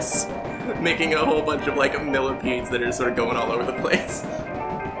about this. making a whole bunch of like millipedes that are sort of going all over the place.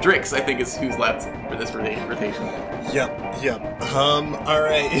 Drix, I think, is who's left for this rotation. Yep.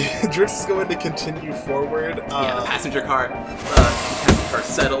 Alright. Drix is going to continue forward. Yeah, the passenger car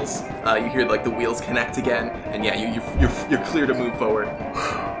settles. You hear like the wheels connect again, and yeah, you're clear to move forward.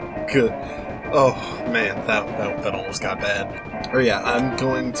 Good. Oh, man, that almost got bad. Oh yeah, I'm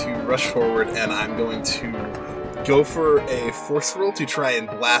going to rush forward, and I'm going to go for a force roll to try and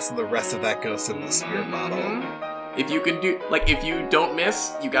blast the rest of that ghost in the spirit bottle. If you can do, if you don't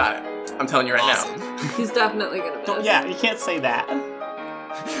miss, you got it. I'm telling you right now. He's definitely gonna miss. Yeah, you can't say that.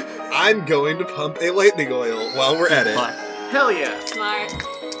 I'm going to pump a lightning oil while we're at it. But Hell yeah. Smart.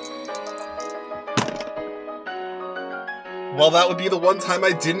 Well, that would be the one time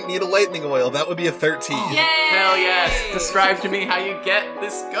I didn't need a lightning oil. That would be a 13. Yay! Hell yes. Describe to me how you get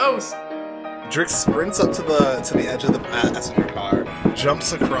this ghost. Drix sprints up to the edge of the passenger car,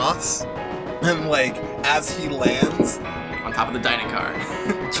 jumps across, and as he lands, On top of the dining car.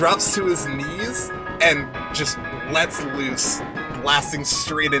 drops to his knees and just lets loose, blasting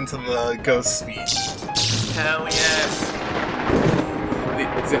straight into the ghost's feet. Hell yes.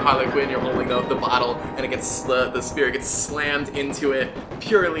 The Harlequin, you're holding the bottle, and it gets the spirit gets slammed into it.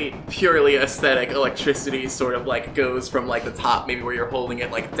 Purely aesthetic. Electricity sort of goes from the top, maybe where you're holding it,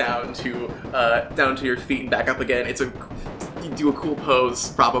 down to your feet and back up again. You do a cool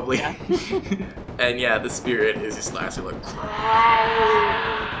pose, probably. Yeah. And yeah, the spirit is just lastly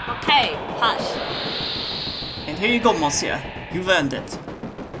Okay, hush. and here you go, monsieur. You've earned it.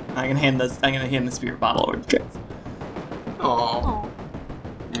 I'm gonna hand the spirit bottle over to Drix. Aww.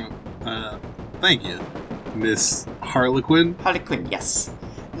 Thank you, Miss Harlequin. Harlequin, yes.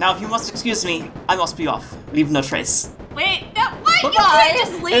 Now, if you must excuse me, I must be off. Leave no trace. Wait, no, what? You Bye-bye. can't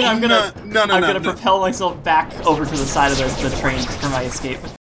just leave. And I'm gonna No. propel myself back over to the side of the train for my escape.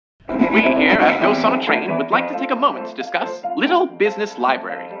 We here at Ghosts on a Train would like to take a moment to discuss Little Business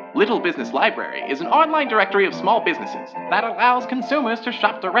Library. Little Business Library is an online directory of small businesses that allows consumers to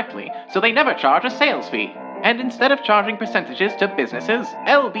shop directly so they never charge a sales fee. And instead of charging percentages to businesses,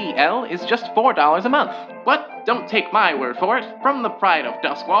 LBL is just $4 a month. But don't take my word for it. From the pride of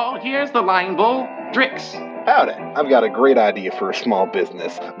Duskwall, here's the Lion Bull, Drix. Howdy, I've got a great idea for a small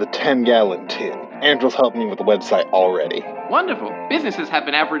business, the 10-gallon tin. Andrew's helped me with the website already. Wonderful. Businesses have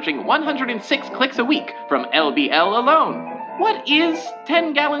been averaging 106 clicks a week from LBL alone. What is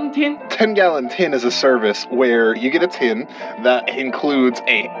 10-gallon tin? 10-gallon tin is a service where you get a tin that includes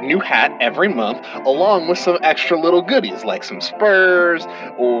a new hat every month, along with some extra little goodies, like some spurs,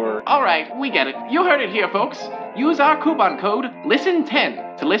 or... Alright, we get it. You heard it here, folks. Use our coupon code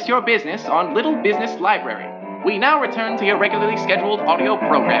LISTEN10 to list your business on Little Business Library. We now return to your regularly scheduled audio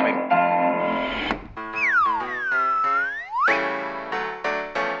programming.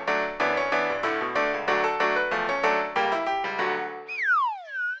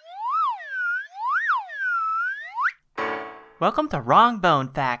 Welcome to Wrong Bone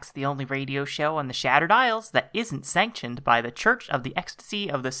Facts, the only radio show on the Shattered Isles that isn't sanctioned by the Church of the Ecstasy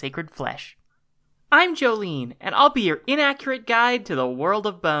of the Sacred Flesh. I'm Jolene, and I'll be your inaccurate guide to the world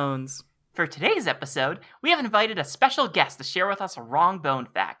of bones. For today's episode, we have invited a special guest to share with us a Wrong Bone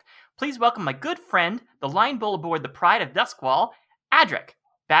Fact. Please welcome my good friend, the Lion Bull aboard the Pride of Duskwall, Adric.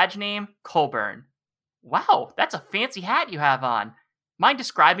 Badge name, Colburn. Wow, that's a fancy hat you have on. Mind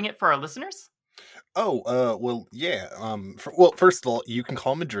describing it for our listeners? Well, yeah. First of all, you can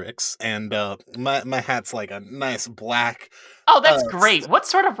call me Drix, and my hat's like a nice black. Oh, that's great. What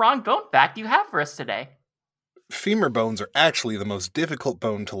sort of wrong bone fact do you have for us today? Femur bones are actually the most difficult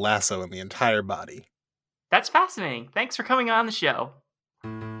bone to lasso in the entire body. That's fascinating. Thanks for coming on the show.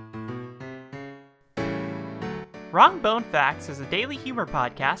 Wrong Bone Facts is a daily humor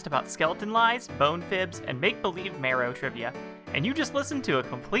podcast about skeleton lies, bone fibs, and make-believe marrow trivia. And you just listened to a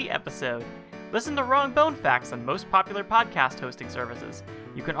complete episode. Listen to Wrong Bone Facts on most popular podcast hosting services.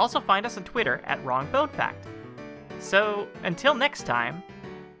 You can also find us on Twitter at Wrong Bone Fact. So, until next time...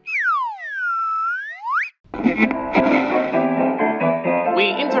 We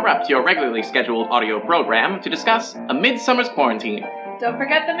interrupt your regularly scheduled audio program to discuss A Midsummer's Quarantine. Don't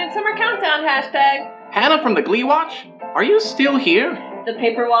forget the Midsummer Countdown hashtag. Hannah from the Glee Watch, are you still here? The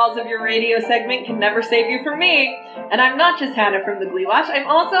paper walls of your radio segment can never save you from me. And I'm not just Hannah from the Glee Watch, I'm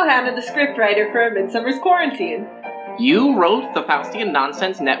also Hannah, the scriptwriter for A Midsummer's Quarantine. You wrote the Faustian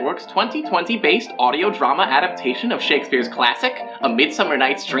Nonsense Network's 2020-based audio drama adaptation of Shakespeare's classic, A Midsummer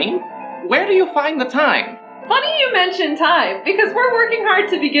Night's Dream? Where do you find the time? Funny you mention time, because we're working hard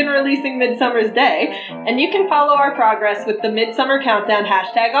to begin releasing Midsummer's Day, and you can follow our progress with the Midsummer Countdown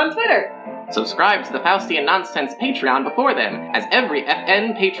hashtag on Twitter. Subscribe to the Faustian Nonsense Patreon before then, as every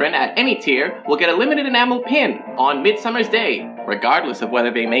FN patron at any tier will get a limited enamel pin on Midsummer's Day, regardless of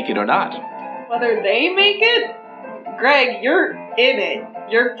whether they make it or not. Whether they make it? Greg, you're in it.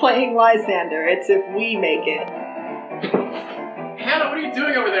 You're playing Lysander. It's if we make it. Hannah, what are you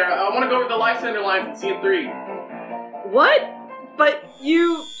doing over there? I want to go over the Lysander lines in Scene 3. What? But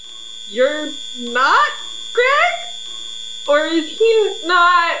you're not Greg? Or is he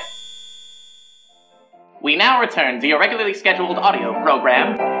not? We now return to your regularly scheduled audio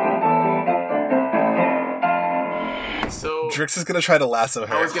program. So Drix is gonna try to lasso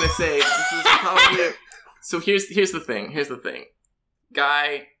her. I was gonna say this is probably. So here's the thing.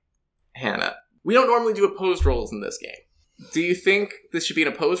 Guy, Hannah. We don't normally do opposed rolls in this game. Do you think this should be an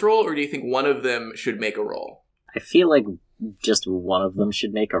opposed roll, or do you think one of them should make a roll? I feel like just one of them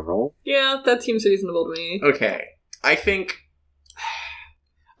should make a roll. Yeah, that seems reasonable to me. Okay. I think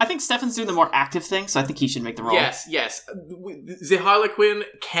Stefan's doing the more active thing, so I think he should make the roll. yes. The Harlequin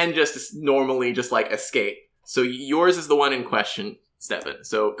can just normally just like escape. So yours is the one in question, Stefan.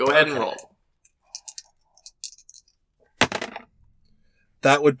 So go ahead and roll.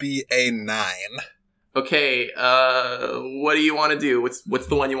 That would be a 9. Okay, what do you want to do? What's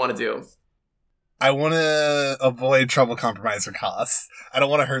the one you want to do? I want to avoid trouble, compromise, or costs. I don't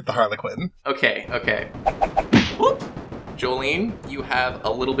want to hurt the Harlequin. Okay. Whoop. Jolene, you have a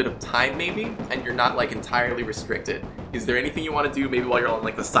little bit of time maybe, and you're not like entirely restricted. Is there anything you want to do maybe while you're on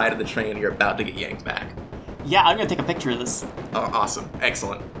like the side of the train and you're about to get yanked back? Yeah, I'm gonna take a picture of this. Oh, awesome.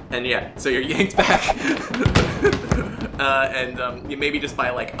 Excellent. And yeah, so you're yanked back. You maybe just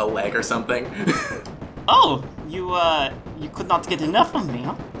by like a leg or something. Oh, you could not get enough of me,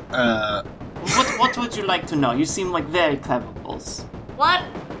 huh? What would you like to know? You seem like very clever bulls. What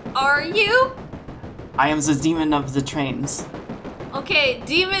are you? I am the demon of the trains. Okay,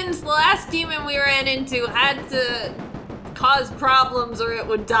 demons, the last demon we ran into had to cause problems or it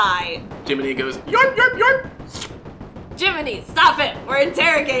would die. Jiminy goes, yarp, yarp, yarp! Jiminy, stop it! We're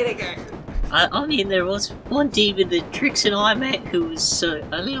interrogating her! I mean, there was one demon that Trix and I met who was a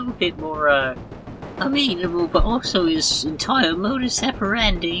little bit more, amenable, but also his entire modus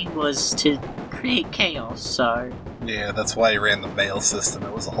operandi was to create chaos, so... Yeah, that's why he ran the mail system.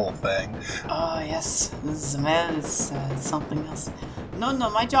 It was a whole thing. Oh, yes. The mail is something else. No,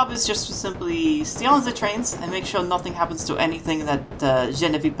 my job is just to simply stay on the trains and make sure nothing happens to anything that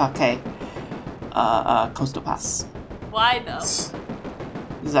Genevieve Paquet comes to pass. Why though?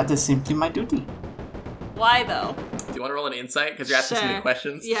 That is simply my duty. Why though? Do you want to roll an insight? Because you're asking so many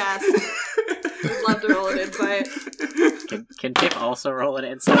questions? Yes. I'd love to roll an insight. Can Pip also roll an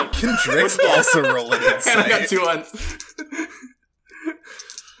insight? Can Drix also roll an insight? And I got 2 ones.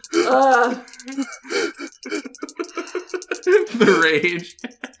 The rage.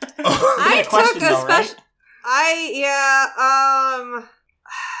 I question, took a though, right? special...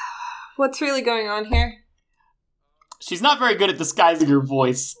 What's really going on here? She's not very good at disguising her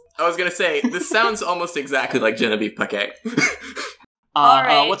voice. I was gonna say, this sounds almost exactly like Genevieve Paquet.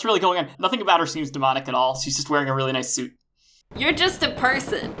 Alright. What's really going on? Nothing about her seems demonic at all. She's just wearing a really nice suit. You're just a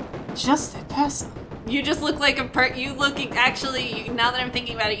person. Just a person. You just look like now that I'm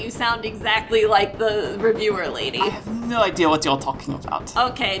thinking about it, you sound exactly like the reviewer lady. I have no idea what you're talking about.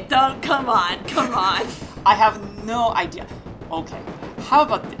 Okay, come on. I have no idea. Okay, how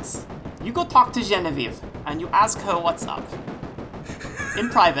about this? You go talk to Genevieve, and you ask her what's up. In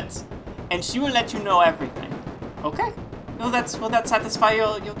private. And she will let you know everything. Okay? Will that satisfy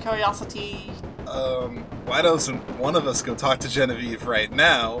your curiosity? Why doesn't one of us go talk to Genevieve right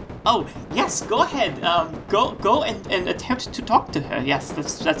now? Oh, yes, go ahead. Go and attempt to talk to her. Yes,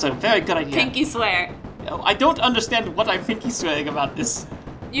 that's a very good idea. Pinky swear. Oh, I don't understand what I'm pinky swearing about this.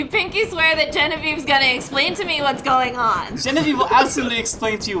 You pinky swear that Genevieve's gonna explain to me what's going on. Genevieve will absolutely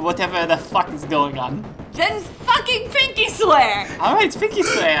explain to you whatever the fuck is going on. Then fucking pinky swear! Alright, pinky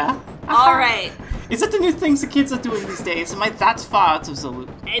swear. Alright. Is that the new things the kids are doing these days? Am I that far out of the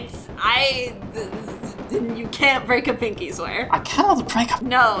loop? You can't break a pinky swear. I cannot break up.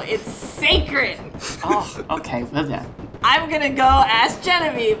 No, it's sacred. Oh, okay, well then. I'm gonna go ask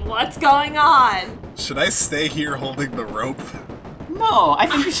Genevieve what's going on. Should I stay here holding the rope? No, I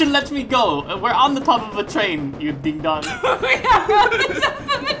think you should let me go. We're on the top of a train, you ding-dong. We are on the top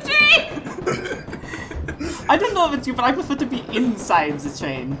of a train! I don't know about you, but I prefer to be inside the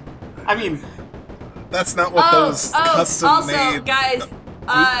train. I mean... That's not what those custom-made... Also,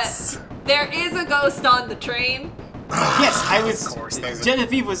 guys, there is a ghost on the train. Yes, I was... Of course,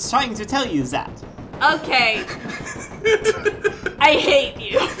 Genevieve was trying to tell you that. Okay. I hate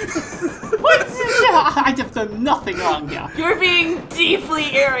you. What? I have done nothing wrong here. You're being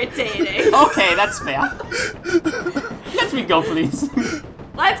deeply irritating. Okay, that's fair. Let me go, please.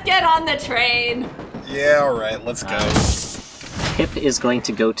 Let's get on the train. Yeah, alright, let's go. Pip is going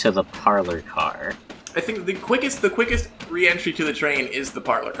to go to the parlor car. I think the quickest re-entry to the train is the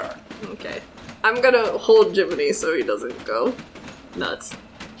parlor car. Okay. I'm gonna hold Jiminy so he doesn't go nuts.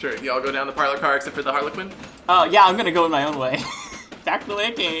 Sure, you all go down the parlor car except for the Harlequin? Yeah, I'm gonna go in my own way. Back the way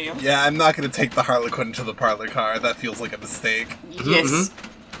I came. Yeah, I'm not gonna take the Harlequin to the parlor car. That feels like a mistake. Yes.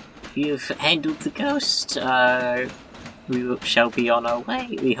 you've handled the ghost, we shall be on our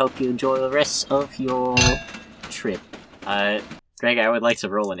way. We hope you enjoy the rest of your trip. Greg, I would like to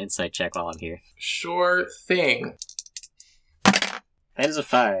roll an insight check while I'm here. Sure thing. That is a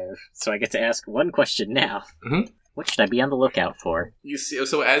 5, so I get to ask one question now. Mm-hmm. What should I be on the lookout for? You see,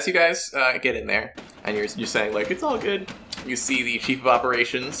 so as you guys get in there, and you're saying like it's all good, you see the chief of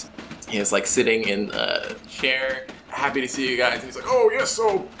operations. He is like sitting in a chair, happy to see you guys. And he's like, "Oh yes,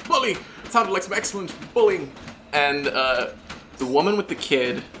 so bully! Sounded like some excellent bullying." And the woman with the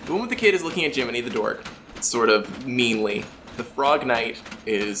kid is looking at Jiminy the dork, sort of meanly. The Frog Knight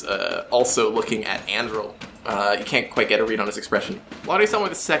is also looking at Andrel. You can't quite get a read on his expression. Lottie Delmore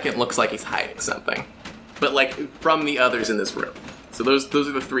II looks like he's hiding something, but like from the others in this room. So those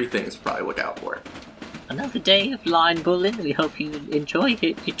are the 3 things to probably look out for. Another day of line bullying. We hope you enjoy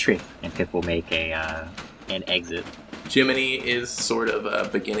your trip. And Pip will make an exit. Jiminy is sort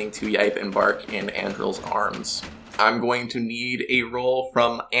of beginning to yipe and bark in Andrel's arms. I'm going to need a roll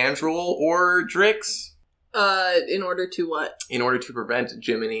from Andrel or Drix. In order to what? In order to prevent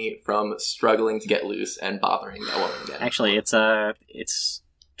Jiminy from struggling to get loose and bothering that woman again. Actually, it's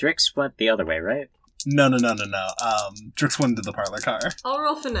Drix went the other way, right? No. Drix went into the parlor car. I'll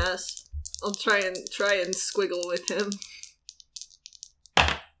roll finesse. I'll try and squiggle with him.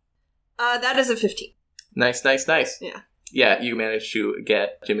 That is a 15. Nice. Yeah. Yeah, you managed to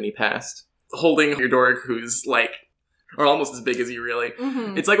get Jiminy past. Holding your dork, who's like, or almost as big as you, really.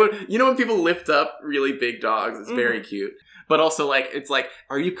 Mm-hmm. It's like when people lift up really big dogs. It's very cute, but also like it's like,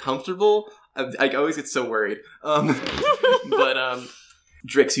 are you comfortable? I always get so worried. But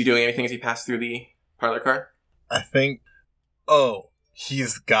Drix, you doing anything as you pass through the parlor car? I think. Oh,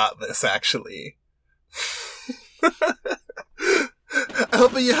 he's got this actually. I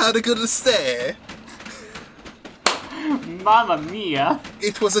hope you had a good stay. Mamma mia.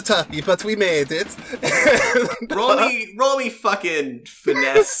 It was a toughie, but we made it. roll me fucking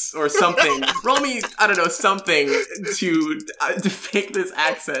finesse or something. Roll me, I don't know, something to fake this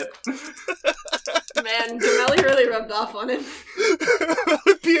accent. Man, Gemelli really rubbed off on him. That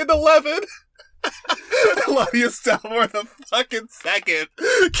would be an 11. Claudius Delmore the fucking second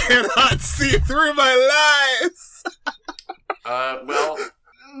cannot see through my lies. Well,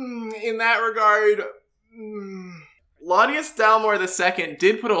 in that regard, Claudius Delmore II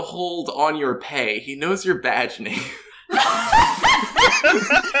did put a hold on your pay. He knows your badge name.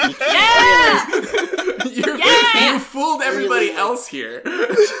 You fooled everybody else here.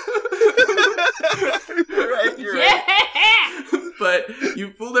 You're right. But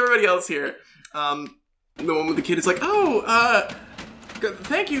you fooled everybody else here. The one with the kid is like,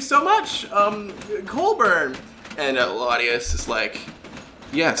 thank you so much, Colburn. And Claudius is like,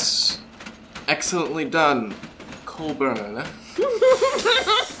 yes, excellently done, Colburn.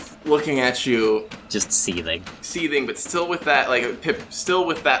 Looking at you, just seething, but still with that, like, Pip, still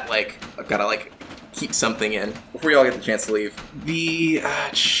with that, like, I've gotta, like, keep something in before you all get the chance to leave. The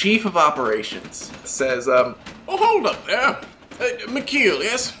chief of operations says, oh, hold up there, McKeel,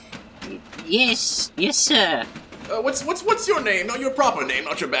 yes? Yes, sir. What's your name? Not your proper name,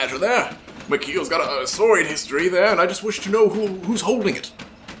 not your badger there. McKeel's got a storied history there, and I just wish to know who's holding it.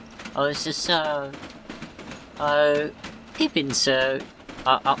 Oh, it's just, Pippin, sir.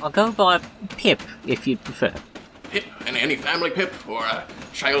 I'll go by Pip, if you'd prefer. Pip? And any family Pip? Or a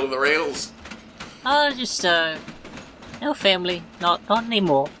child of the rails? Just, no family. Not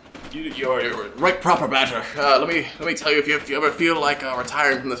anymore. You're right proper badger. Let me tell you, if you ever feel like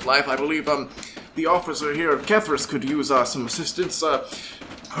retiring from this life, I believe, the officer here of Kethris could use, some assistance.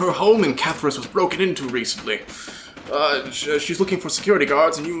 Her home in Kethris was broken into recently. She's looking for security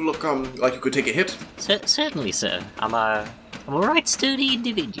guards, and you look, like you could take a hit. Certainly, sir. I'm a right sturdy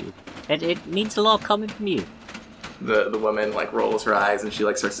individual. It means a lot coming from you. The woman, like, rolls her eyes, and she,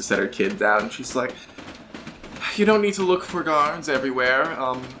 like, starts to set her kid down, and she's like, you don't need to look for guards everywhere,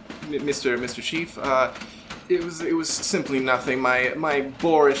 Mr. Chief. It was simply nothing. My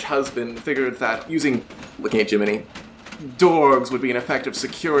boorish husband figured that using, looking at Jiminy, dogs would be an effective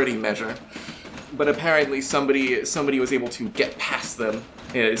security measure. But apparently somebody was able to get past them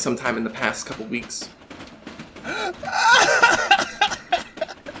sometime in the past couple weeks.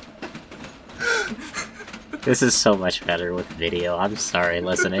 This is so much better with video. I'm sorry,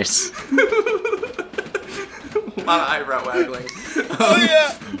 listeners. A lot of eyebrow waggling. Oh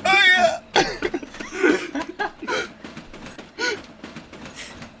yeah!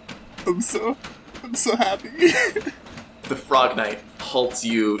 I'm so happy. The Frog Knight halts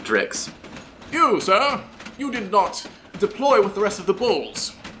you, Drix. You, sir, you did not deploy with the rest of the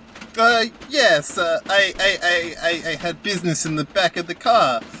bulls. Yes, I had business in the back of the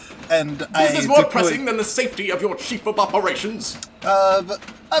car. and This is more pressing than the safety of your chief of operations.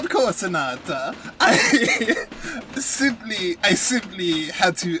 Of course not. I simply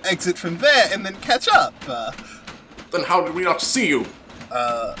had to exit from there and then catch up. Then how did we not see you?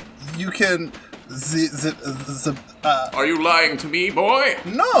 You can... Are you lying to me, boy?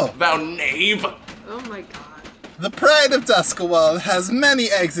 No! Thou knave! Oh my god. The Pride of Duskwall has many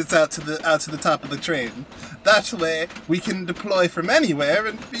exits out to the top of the train. That way, we can deploy from anywhere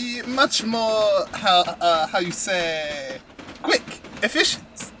and be much more, how you say, quick,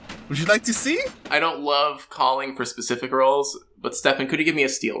 efficient. Would you like to see? I don't love calling for specific rolls, but Stefan, could you give me a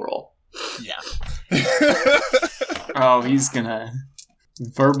steal roll? Yeah. Oh, he's gonna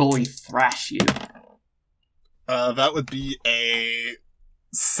verbally thrash you. That would be a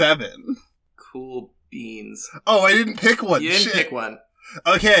 7. Cool beans. Oh, I didn't pick one. You didn't Shit. pick one.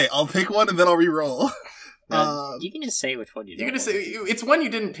 Okay, I'll pick one and then I'll re-roll. You can just say which one you You're don't gonna say it's one you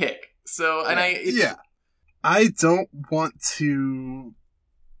didn't pick. So, and I don't want to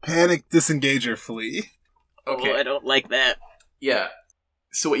panic, disengage, or flee. Okay. Oh, I don't like that. Yeah.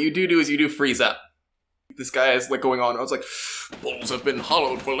 So what you do is you do freeze up. This guy is like going on. I was like, balls have been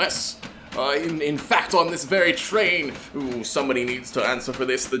hollowed for less. In fact, on this very train, somebody needs to answer for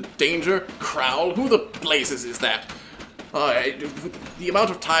this. The danger, Crowl. Who the blazes is that? The amount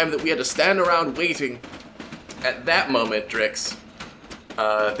of time that we had to stand around waiting. At that moment, Drix,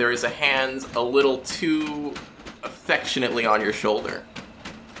 there is a hand a little too affectionately on your shoulder.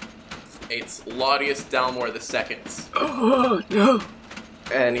 It's Laudius Dalmor II. Oh, no.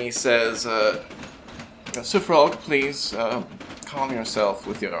 And he says, Sir Frog, please, calm yourself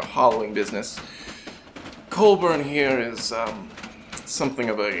with your hollowing business. Colburn here is, something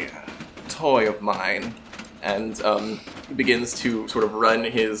of a toy of mine. And, he begins to sort of run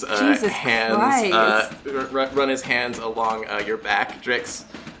his, run his hands along, your back, Drix.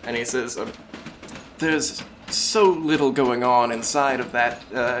 And he says, there's so little going on inside of that,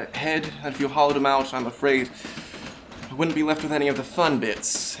 head. If you hollowed him out, I'm afraid I wouldn't be left with any of the fun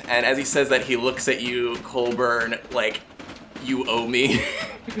bits. And as he says that, he looks at you, Colburn, like, you owe me.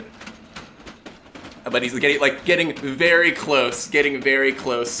 But he's getting very close,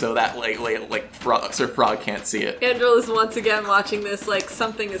 so that Sir Frog can't see it. Andrew is once again watching this like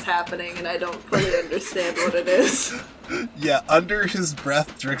something is happening and I don't fully understand what it is. Yeah, under his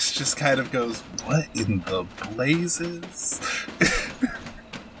breath, Drix just kind of goes, "What in the blazes?"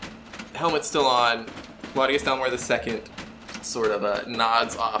 Helmet's still on. Laudius Dalmor II sort of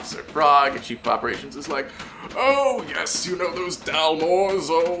nods off Sir Frog, and Chief of Operations is like, "Oh yes, you know those Dalmors.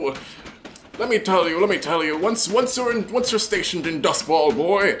 Oh, let me tell you. Once you're stationed in Duskwall,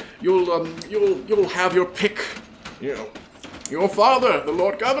 boy, you'll have your pick. You know, your father, the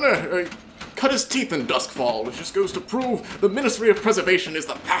Lord Governor, cut his teeth in Duskwall, which just goes to prove the Ministry of Preservation is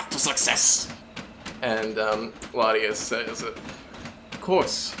the path to success." And Laudius says, "Of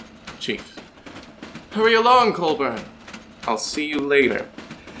course, Chief. Hurry along, Colburn. I'll see you later."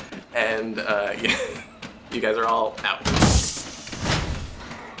 And you guys are all out.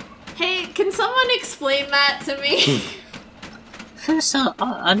 Hey, can someone explain that to me? First,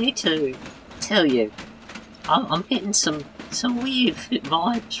 I need to tell you, I'm getting some weird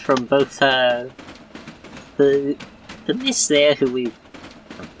vibes from both the miss there who we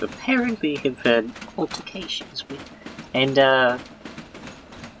apparently have had altercations with, and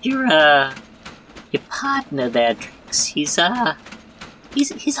your partner there, Drix.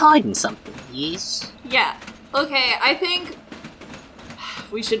 He's hiding something. Yes. Yeah. Okay, I think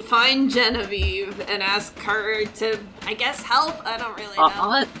we should find Genevieve and ask her to, I guess, help. I don't really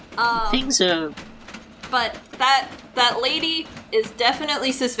know. Things are. But that lady is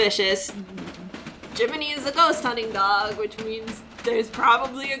definitely suspicious. Jiminy is a ghost hunting dog, which means there's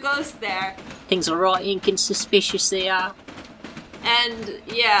probably a ghost there. Things are right inconspicuous they are. And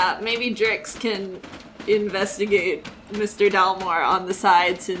yeah, maybe Drix can investigate Mr. Dalmor on the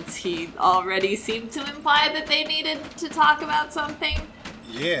side, since he already seemed to imply that they needed to talk about something.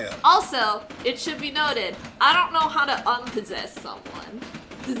 Yeah. Also, it should be noted, I don't know how to unpossess someone.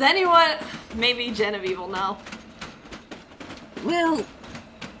 Does anyone... Maybe Genevieve will know. Well,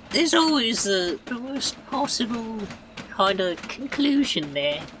 there's always the worst possible kind of conclusion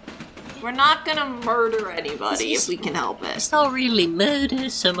there. We're not gonna murder anybody if we can help it. It's not really murder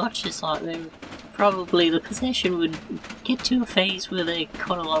so much as like probably the possession would get to a phase where they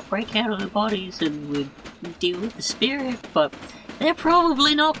kind of like break out of their bodies and would deal with the spirit, but they're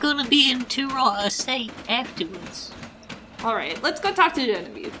probably not going to be in too right a state afterwards. Alright, let's go talk to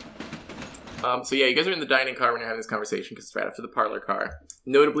Genevieve. So yeah, you guys are in the dining car when you're having this conversation because it's right after the parlor car.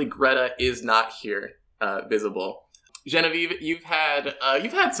 Notably, Greta is not here, visible. Genevieve, you've had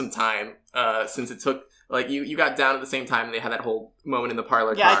some time since it took, like, you got down at the same time and they had that whole moment in the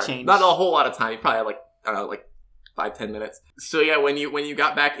parlor car. Yeah, I changed. Not a whole lot of time. You probably had, like, I don't know, like 5-10 minutes. So yeah, when you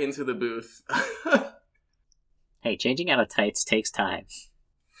got back into the booth. Hey, changing out of tights takes time.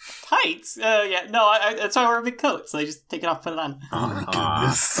 Tights? Yeah, no, that's why I wear a big coat, so I just take it off, put it on. Oh my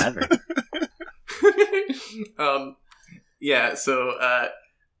goodness. Clever. Yeah, so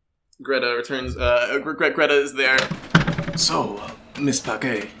Greta returns. Greta is there. So, Miss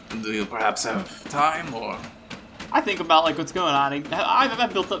Paquet, do you perhaps have time, or? I think about, like, what's going on.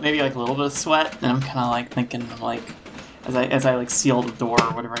 I've built up maybe, like, a little bit of sweat, and I'm kind of, like, thinking, like, as I like, seal the door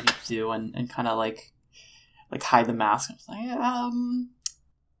or whatever I need to do, and kind of, like, hide the mask. I'm like,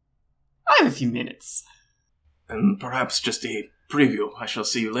 I have a few minutes. And perhaps just a preview. I shall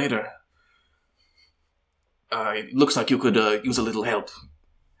see you later. It looks like you could use a little help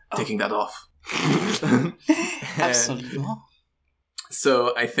taking that off. Absolutely.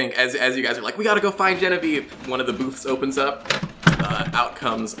 So I think as you guys are like, we gotta go find Genevieve, one of the booths opens up. Out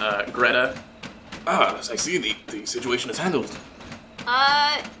comes Greta. As I see, the situation is handled.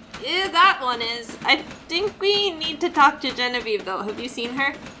 Yeah, that one is. I think we need to talk to Genevieve, though. Have you seen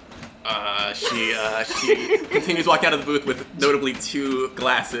her? She continues walking out of the booth with notably 2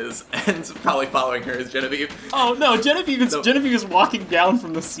 glasses, and probably following her is Genevieve. Oh no, Genevieve is walking down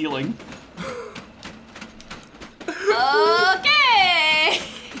from the ceiling. Okay.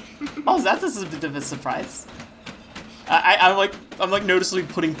 Oh, that's a bit of a surprise. I'm like noticeably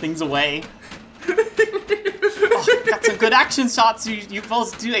putting things away. Oh, got some good action shots. You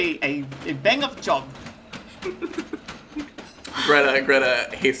both do a bang up job. Greta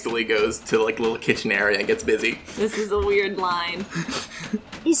hastily goes to like little kitchen area and gets busy. This is a weird line.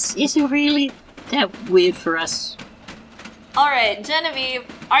 Is it really that weird for us? Alright, Genevieve,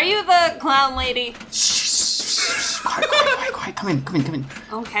 are you the clown lady? Shh. Quiet. Come in.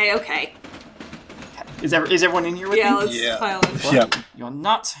 Okay. Is everyone in here with me? Let's pile in. Yep. You're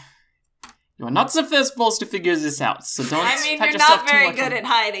not the first balls to figure this out, so don't I mean, pat you're yourself not very too much good on- at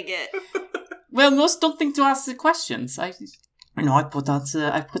hiding it. Well, most don't think to ask the questions. I put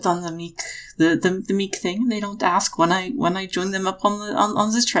on the meek thing, and they don't ask when I join them up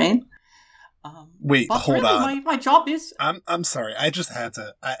on this train. Wait, but hold really, on. My job is. I'm sorry. I just had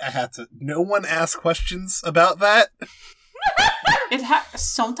to. I had to. No one asked questions about that.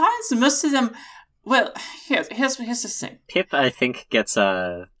 Sometimes most of them. Well, here's the thing. Pip, I think, gets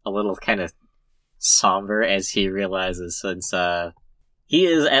a little kind of somber as he realizes, since he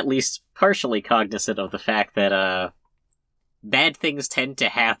is at least partially cognizant of the fact that bad things tend to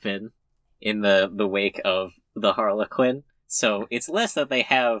happen in the wake of the Harlequin. So it's less that they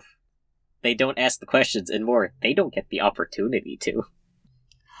don't ask the questions, and more, they don't get the opportunity to.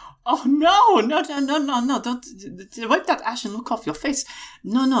 Oh no! Don't wipe that ashen look off your face.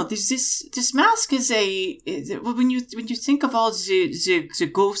 No. This mask is when you think of all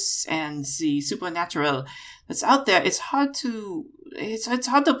the ghosts and the supernatural that's out there, it's hard to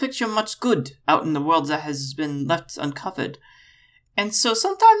picture much good out in the world that has been left uncovered. And so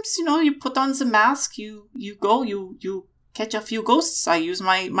sometimes, you put on the mask, you go, you catch a few ghosts. I use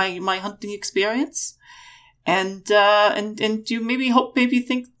my hunting experience, and you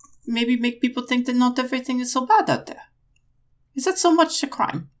maybe make people think that not everything is so bad out there. Is that so much a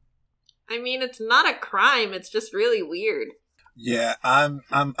crime? I mean, it's not a crime. It's just really weird. Yeah, I'm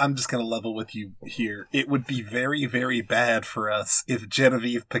just gonna level with you here. It would be very, very bad for us if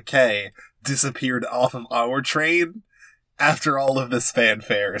Genevieve Paquet disappeared off of our train after all of this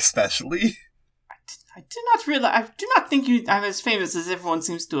fanfare, especially. I do not think I'm as famous as everyone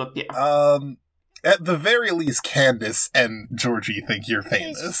seems to appear. At the very least, Candace and Georgie think you're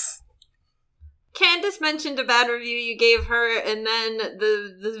famous. Candace mentioned a bad review you gave her, and then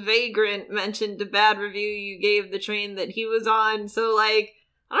the vagrant mentioned a bad review you gave the train that he was on. So, like,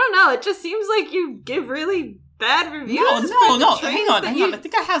 I don't know. It just seems like you give really bad reviews. No. Hang on. I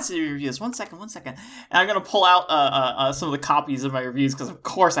think I have some reviews. One second. And I'm gonna pull out some of the copies of my reviews, because of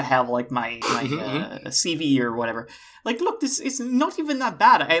course I have like my CV or whatever. Like, look, this is not even that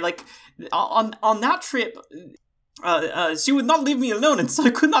bad. I like on that trip. She would not leave me alone, and so I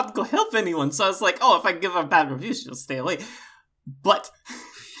could not go help anyone. So I was like, oh, if I give her a bad review, she'll stay away. But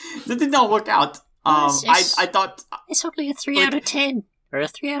that did not work out. I thought it's only a 3 out of 10 or a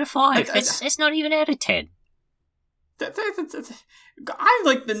 3 out of 5. It's not even out of 10. I'm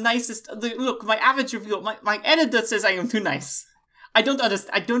like the nicest. Look, my average review. My editor says I am too nice. I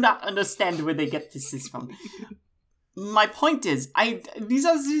do not understand where they get this from. My point is,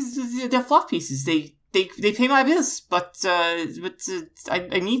 they're fluff pieces. They pay my bills, but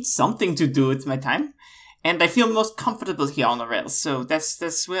I need something to do with my time, And I feel most comfortable here on the rails, so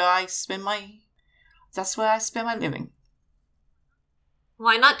that's where I spend my living.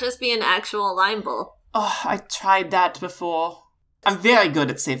 Why not just be an actual lime bull? Oh, I tried that before. I'm very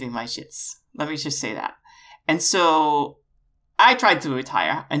good at saving my shits. Let me just say that. And so I tried to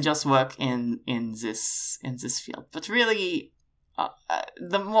retire and just work in this field. But really,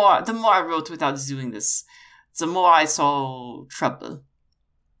 the more I wrote without doing this, the more I saw trouble.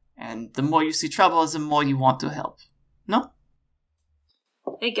 And the more you see trouble, the more you want to help. No?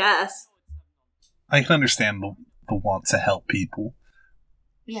 I guess. I can understand the want to help people.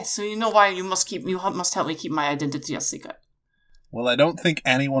 Yes, so you know why you must help me keep my identity a secret. Well, I don't think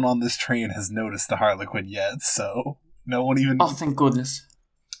anyone on this train has noticed the Harlequin yet, so no one even... Oh, thank goodness.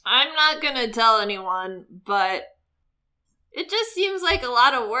 I'm not gonna tell anyone, but it just seems like a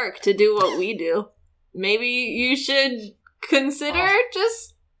lot of work to do what we do. Maybe you should consider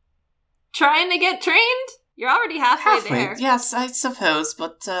just trying to get trained? You're already halfway there. Yes, I suppose,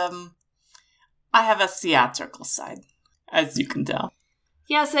 but I have a theatrical side, as you can tell.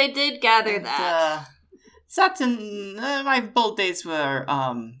 Yes, I did gather that. That and my bold days were,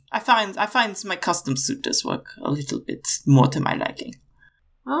 I find my custom suit does work a little bit more to my liking.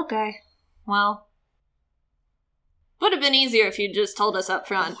 Okay. Well, would have been easier if you just told us up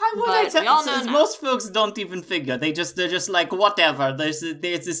front. Why would but we all know now. Most folks don't even figure. They're just like, whatever. There's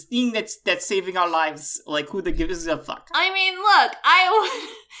this thing that's saving our lives. Like, who the gives a fuck? I mean, look,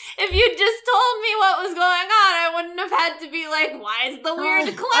 if you just told me what was going on, I wouldn't have had to be like, why is the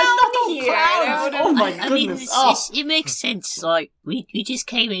weird clown here? Oh my goodness. I mean, it makes sense. Like, we just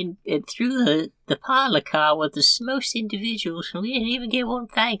came in and through the parlor car with the most individuals, and we didn't even get one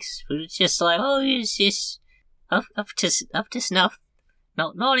thanks. It was just like, oh, it's just up to snuff.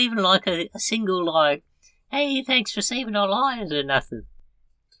 Not even like a single, like, hey, thanks for saving our lives or nothing.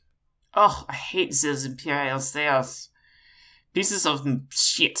 Oh, I hate those Imperials. They are pieces of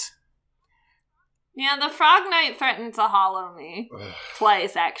shit. Yeah, the Frog Knight threatened to hollow me.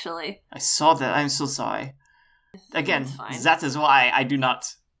 Twice, actually. I saw that. I'm so sorry. Again, that is why I do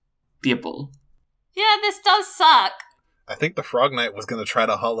not be a bull. Yeah, this does suck. I think the Frog Knight was going to try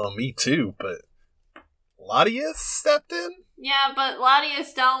to hollow me too, but Latius stepped in? Yeah, but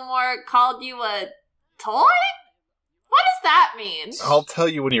Latius Delmore called you a toy? What does that mean? I'll tell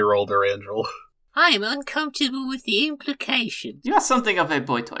you when you're older, Angel. I am uncomfortable with the implication. You are something of a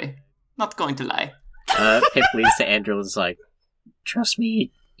boy toy. Not going to lie. Pip leads to Andrew and is like, trust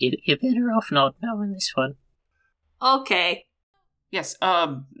me, you're better off not knowing this one. Okay. Yes,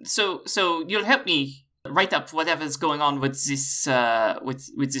 so you'll help me write up whatever's going on with this,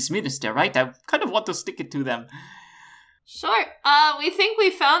 with this minister, right? I kind of want to stick it to them. Sure. We think we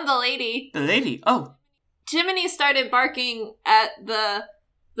found the lady. The lady? Oh. Jiminy started barking at the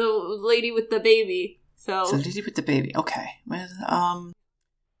lady with the baby, so... The lady with the baby, okay. Well,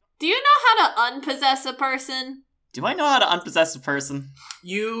 Do you know how to unpossess a person? Do I know how to unpossess a person?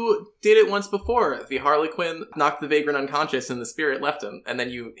 You did it once before. The Harlequin knocked the vagrant unconscious and the spirit left him, and then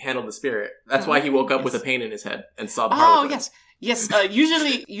you handled the spirit. That's why he woke up with a pain in his head and saw the Harlequin. Oh, yes. Yes,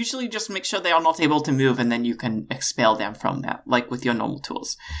 usually just make sure they are not able to move, and then you can expel them from that, like with your normal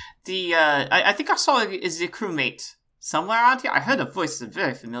tools. I think I saw the crewmate somewhere around here. I heard a voice that's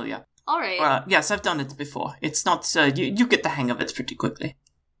very familiar. All right. Yes, I've done it before. It's not, you get the hang of it pretty quickly.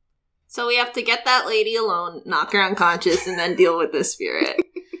 So we have to get that lady alone, knock her unconscious, and then deal with the spirit.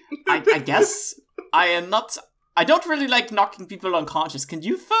 I guess I don't really like knocking people unconscious. Can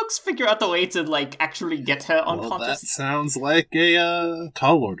you folks figure out a way to, like, actually get her unconscious? Well, that sounds like a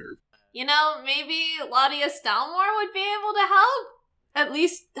tall order. You know, maybe Latius Dalmore would be able to help? At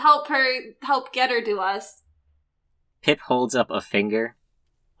least help get her to us. Pip holds up a finger.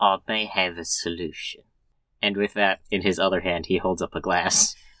 I may have a solution. And with that, in his other hand, he holds up a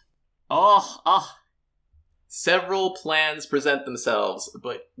glass. Oh. Several plans present themselves,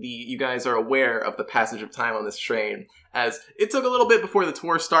 but you guys are aware of the passage of time on this train, as it took a little bit before the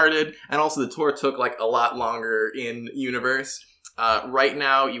tour started, and also the tour took like a lot longer in universe. Right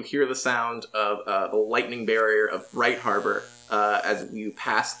now, you hear the sound of the lightning barrier of Bright Harbor as you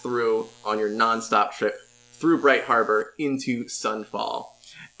pass through on your non-stop trip through Bright Harbor into Sunfall.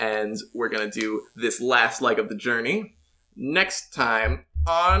 And we're going to do this last leg of the journey next time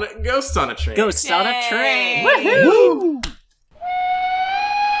on Ghosts on a Train. Ghosts on a Train! Woohoo!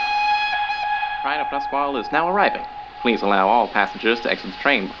 Train of Duskwall is now arriving. Please allow all passengers to exit the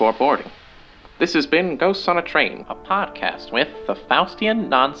train before boarding. This has been Ghosts on a Train, a podcast with the Faustian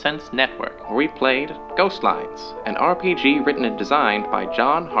Nonsense Network, where we played Ghostlines, an RPG written and designed by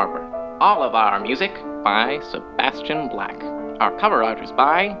John Harper. All of our music by Sebastian Black. Our cover art is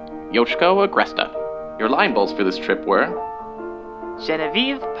by Yoshiko Agresta. Your line bowls for this trip were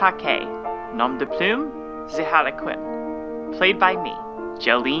Genevieve Paquet, nom de plume, Zihara played by me,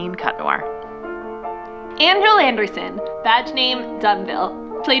 Jolene Cutnoir. Angel Anderson, badge name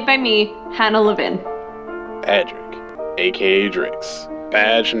Dunville, played by me, Hannah Levin. Adric, aka Drix,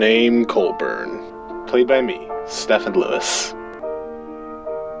 badge name Colburn, played by me, Stephen Lewis.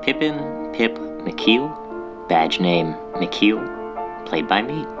 Pippin Pip McKeel, badge name McKeel, played by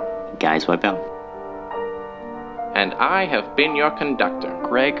me, Guy Swipel. And I have been your conductor,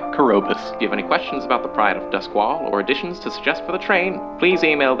 Greg Karobus. If you have any questions about the Pride of Duskwall or additions to suggest for the train, please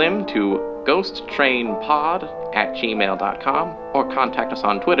email them to ghosttrainpod@gmail.com or contact us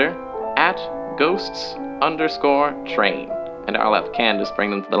on Twitter at ghosts_train. And I'll have Candace bring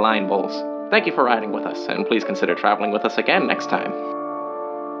them to the line bowls. Thank you for riding with us, and please consider traveling with us again next time.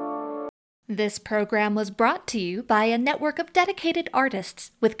 This program was brought to you by a network of dedicated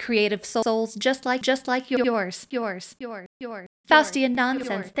artists with creative souls just like yours. Faustian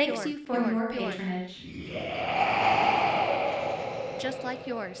Nonsense thanks you for your patronage. Just like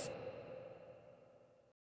yours.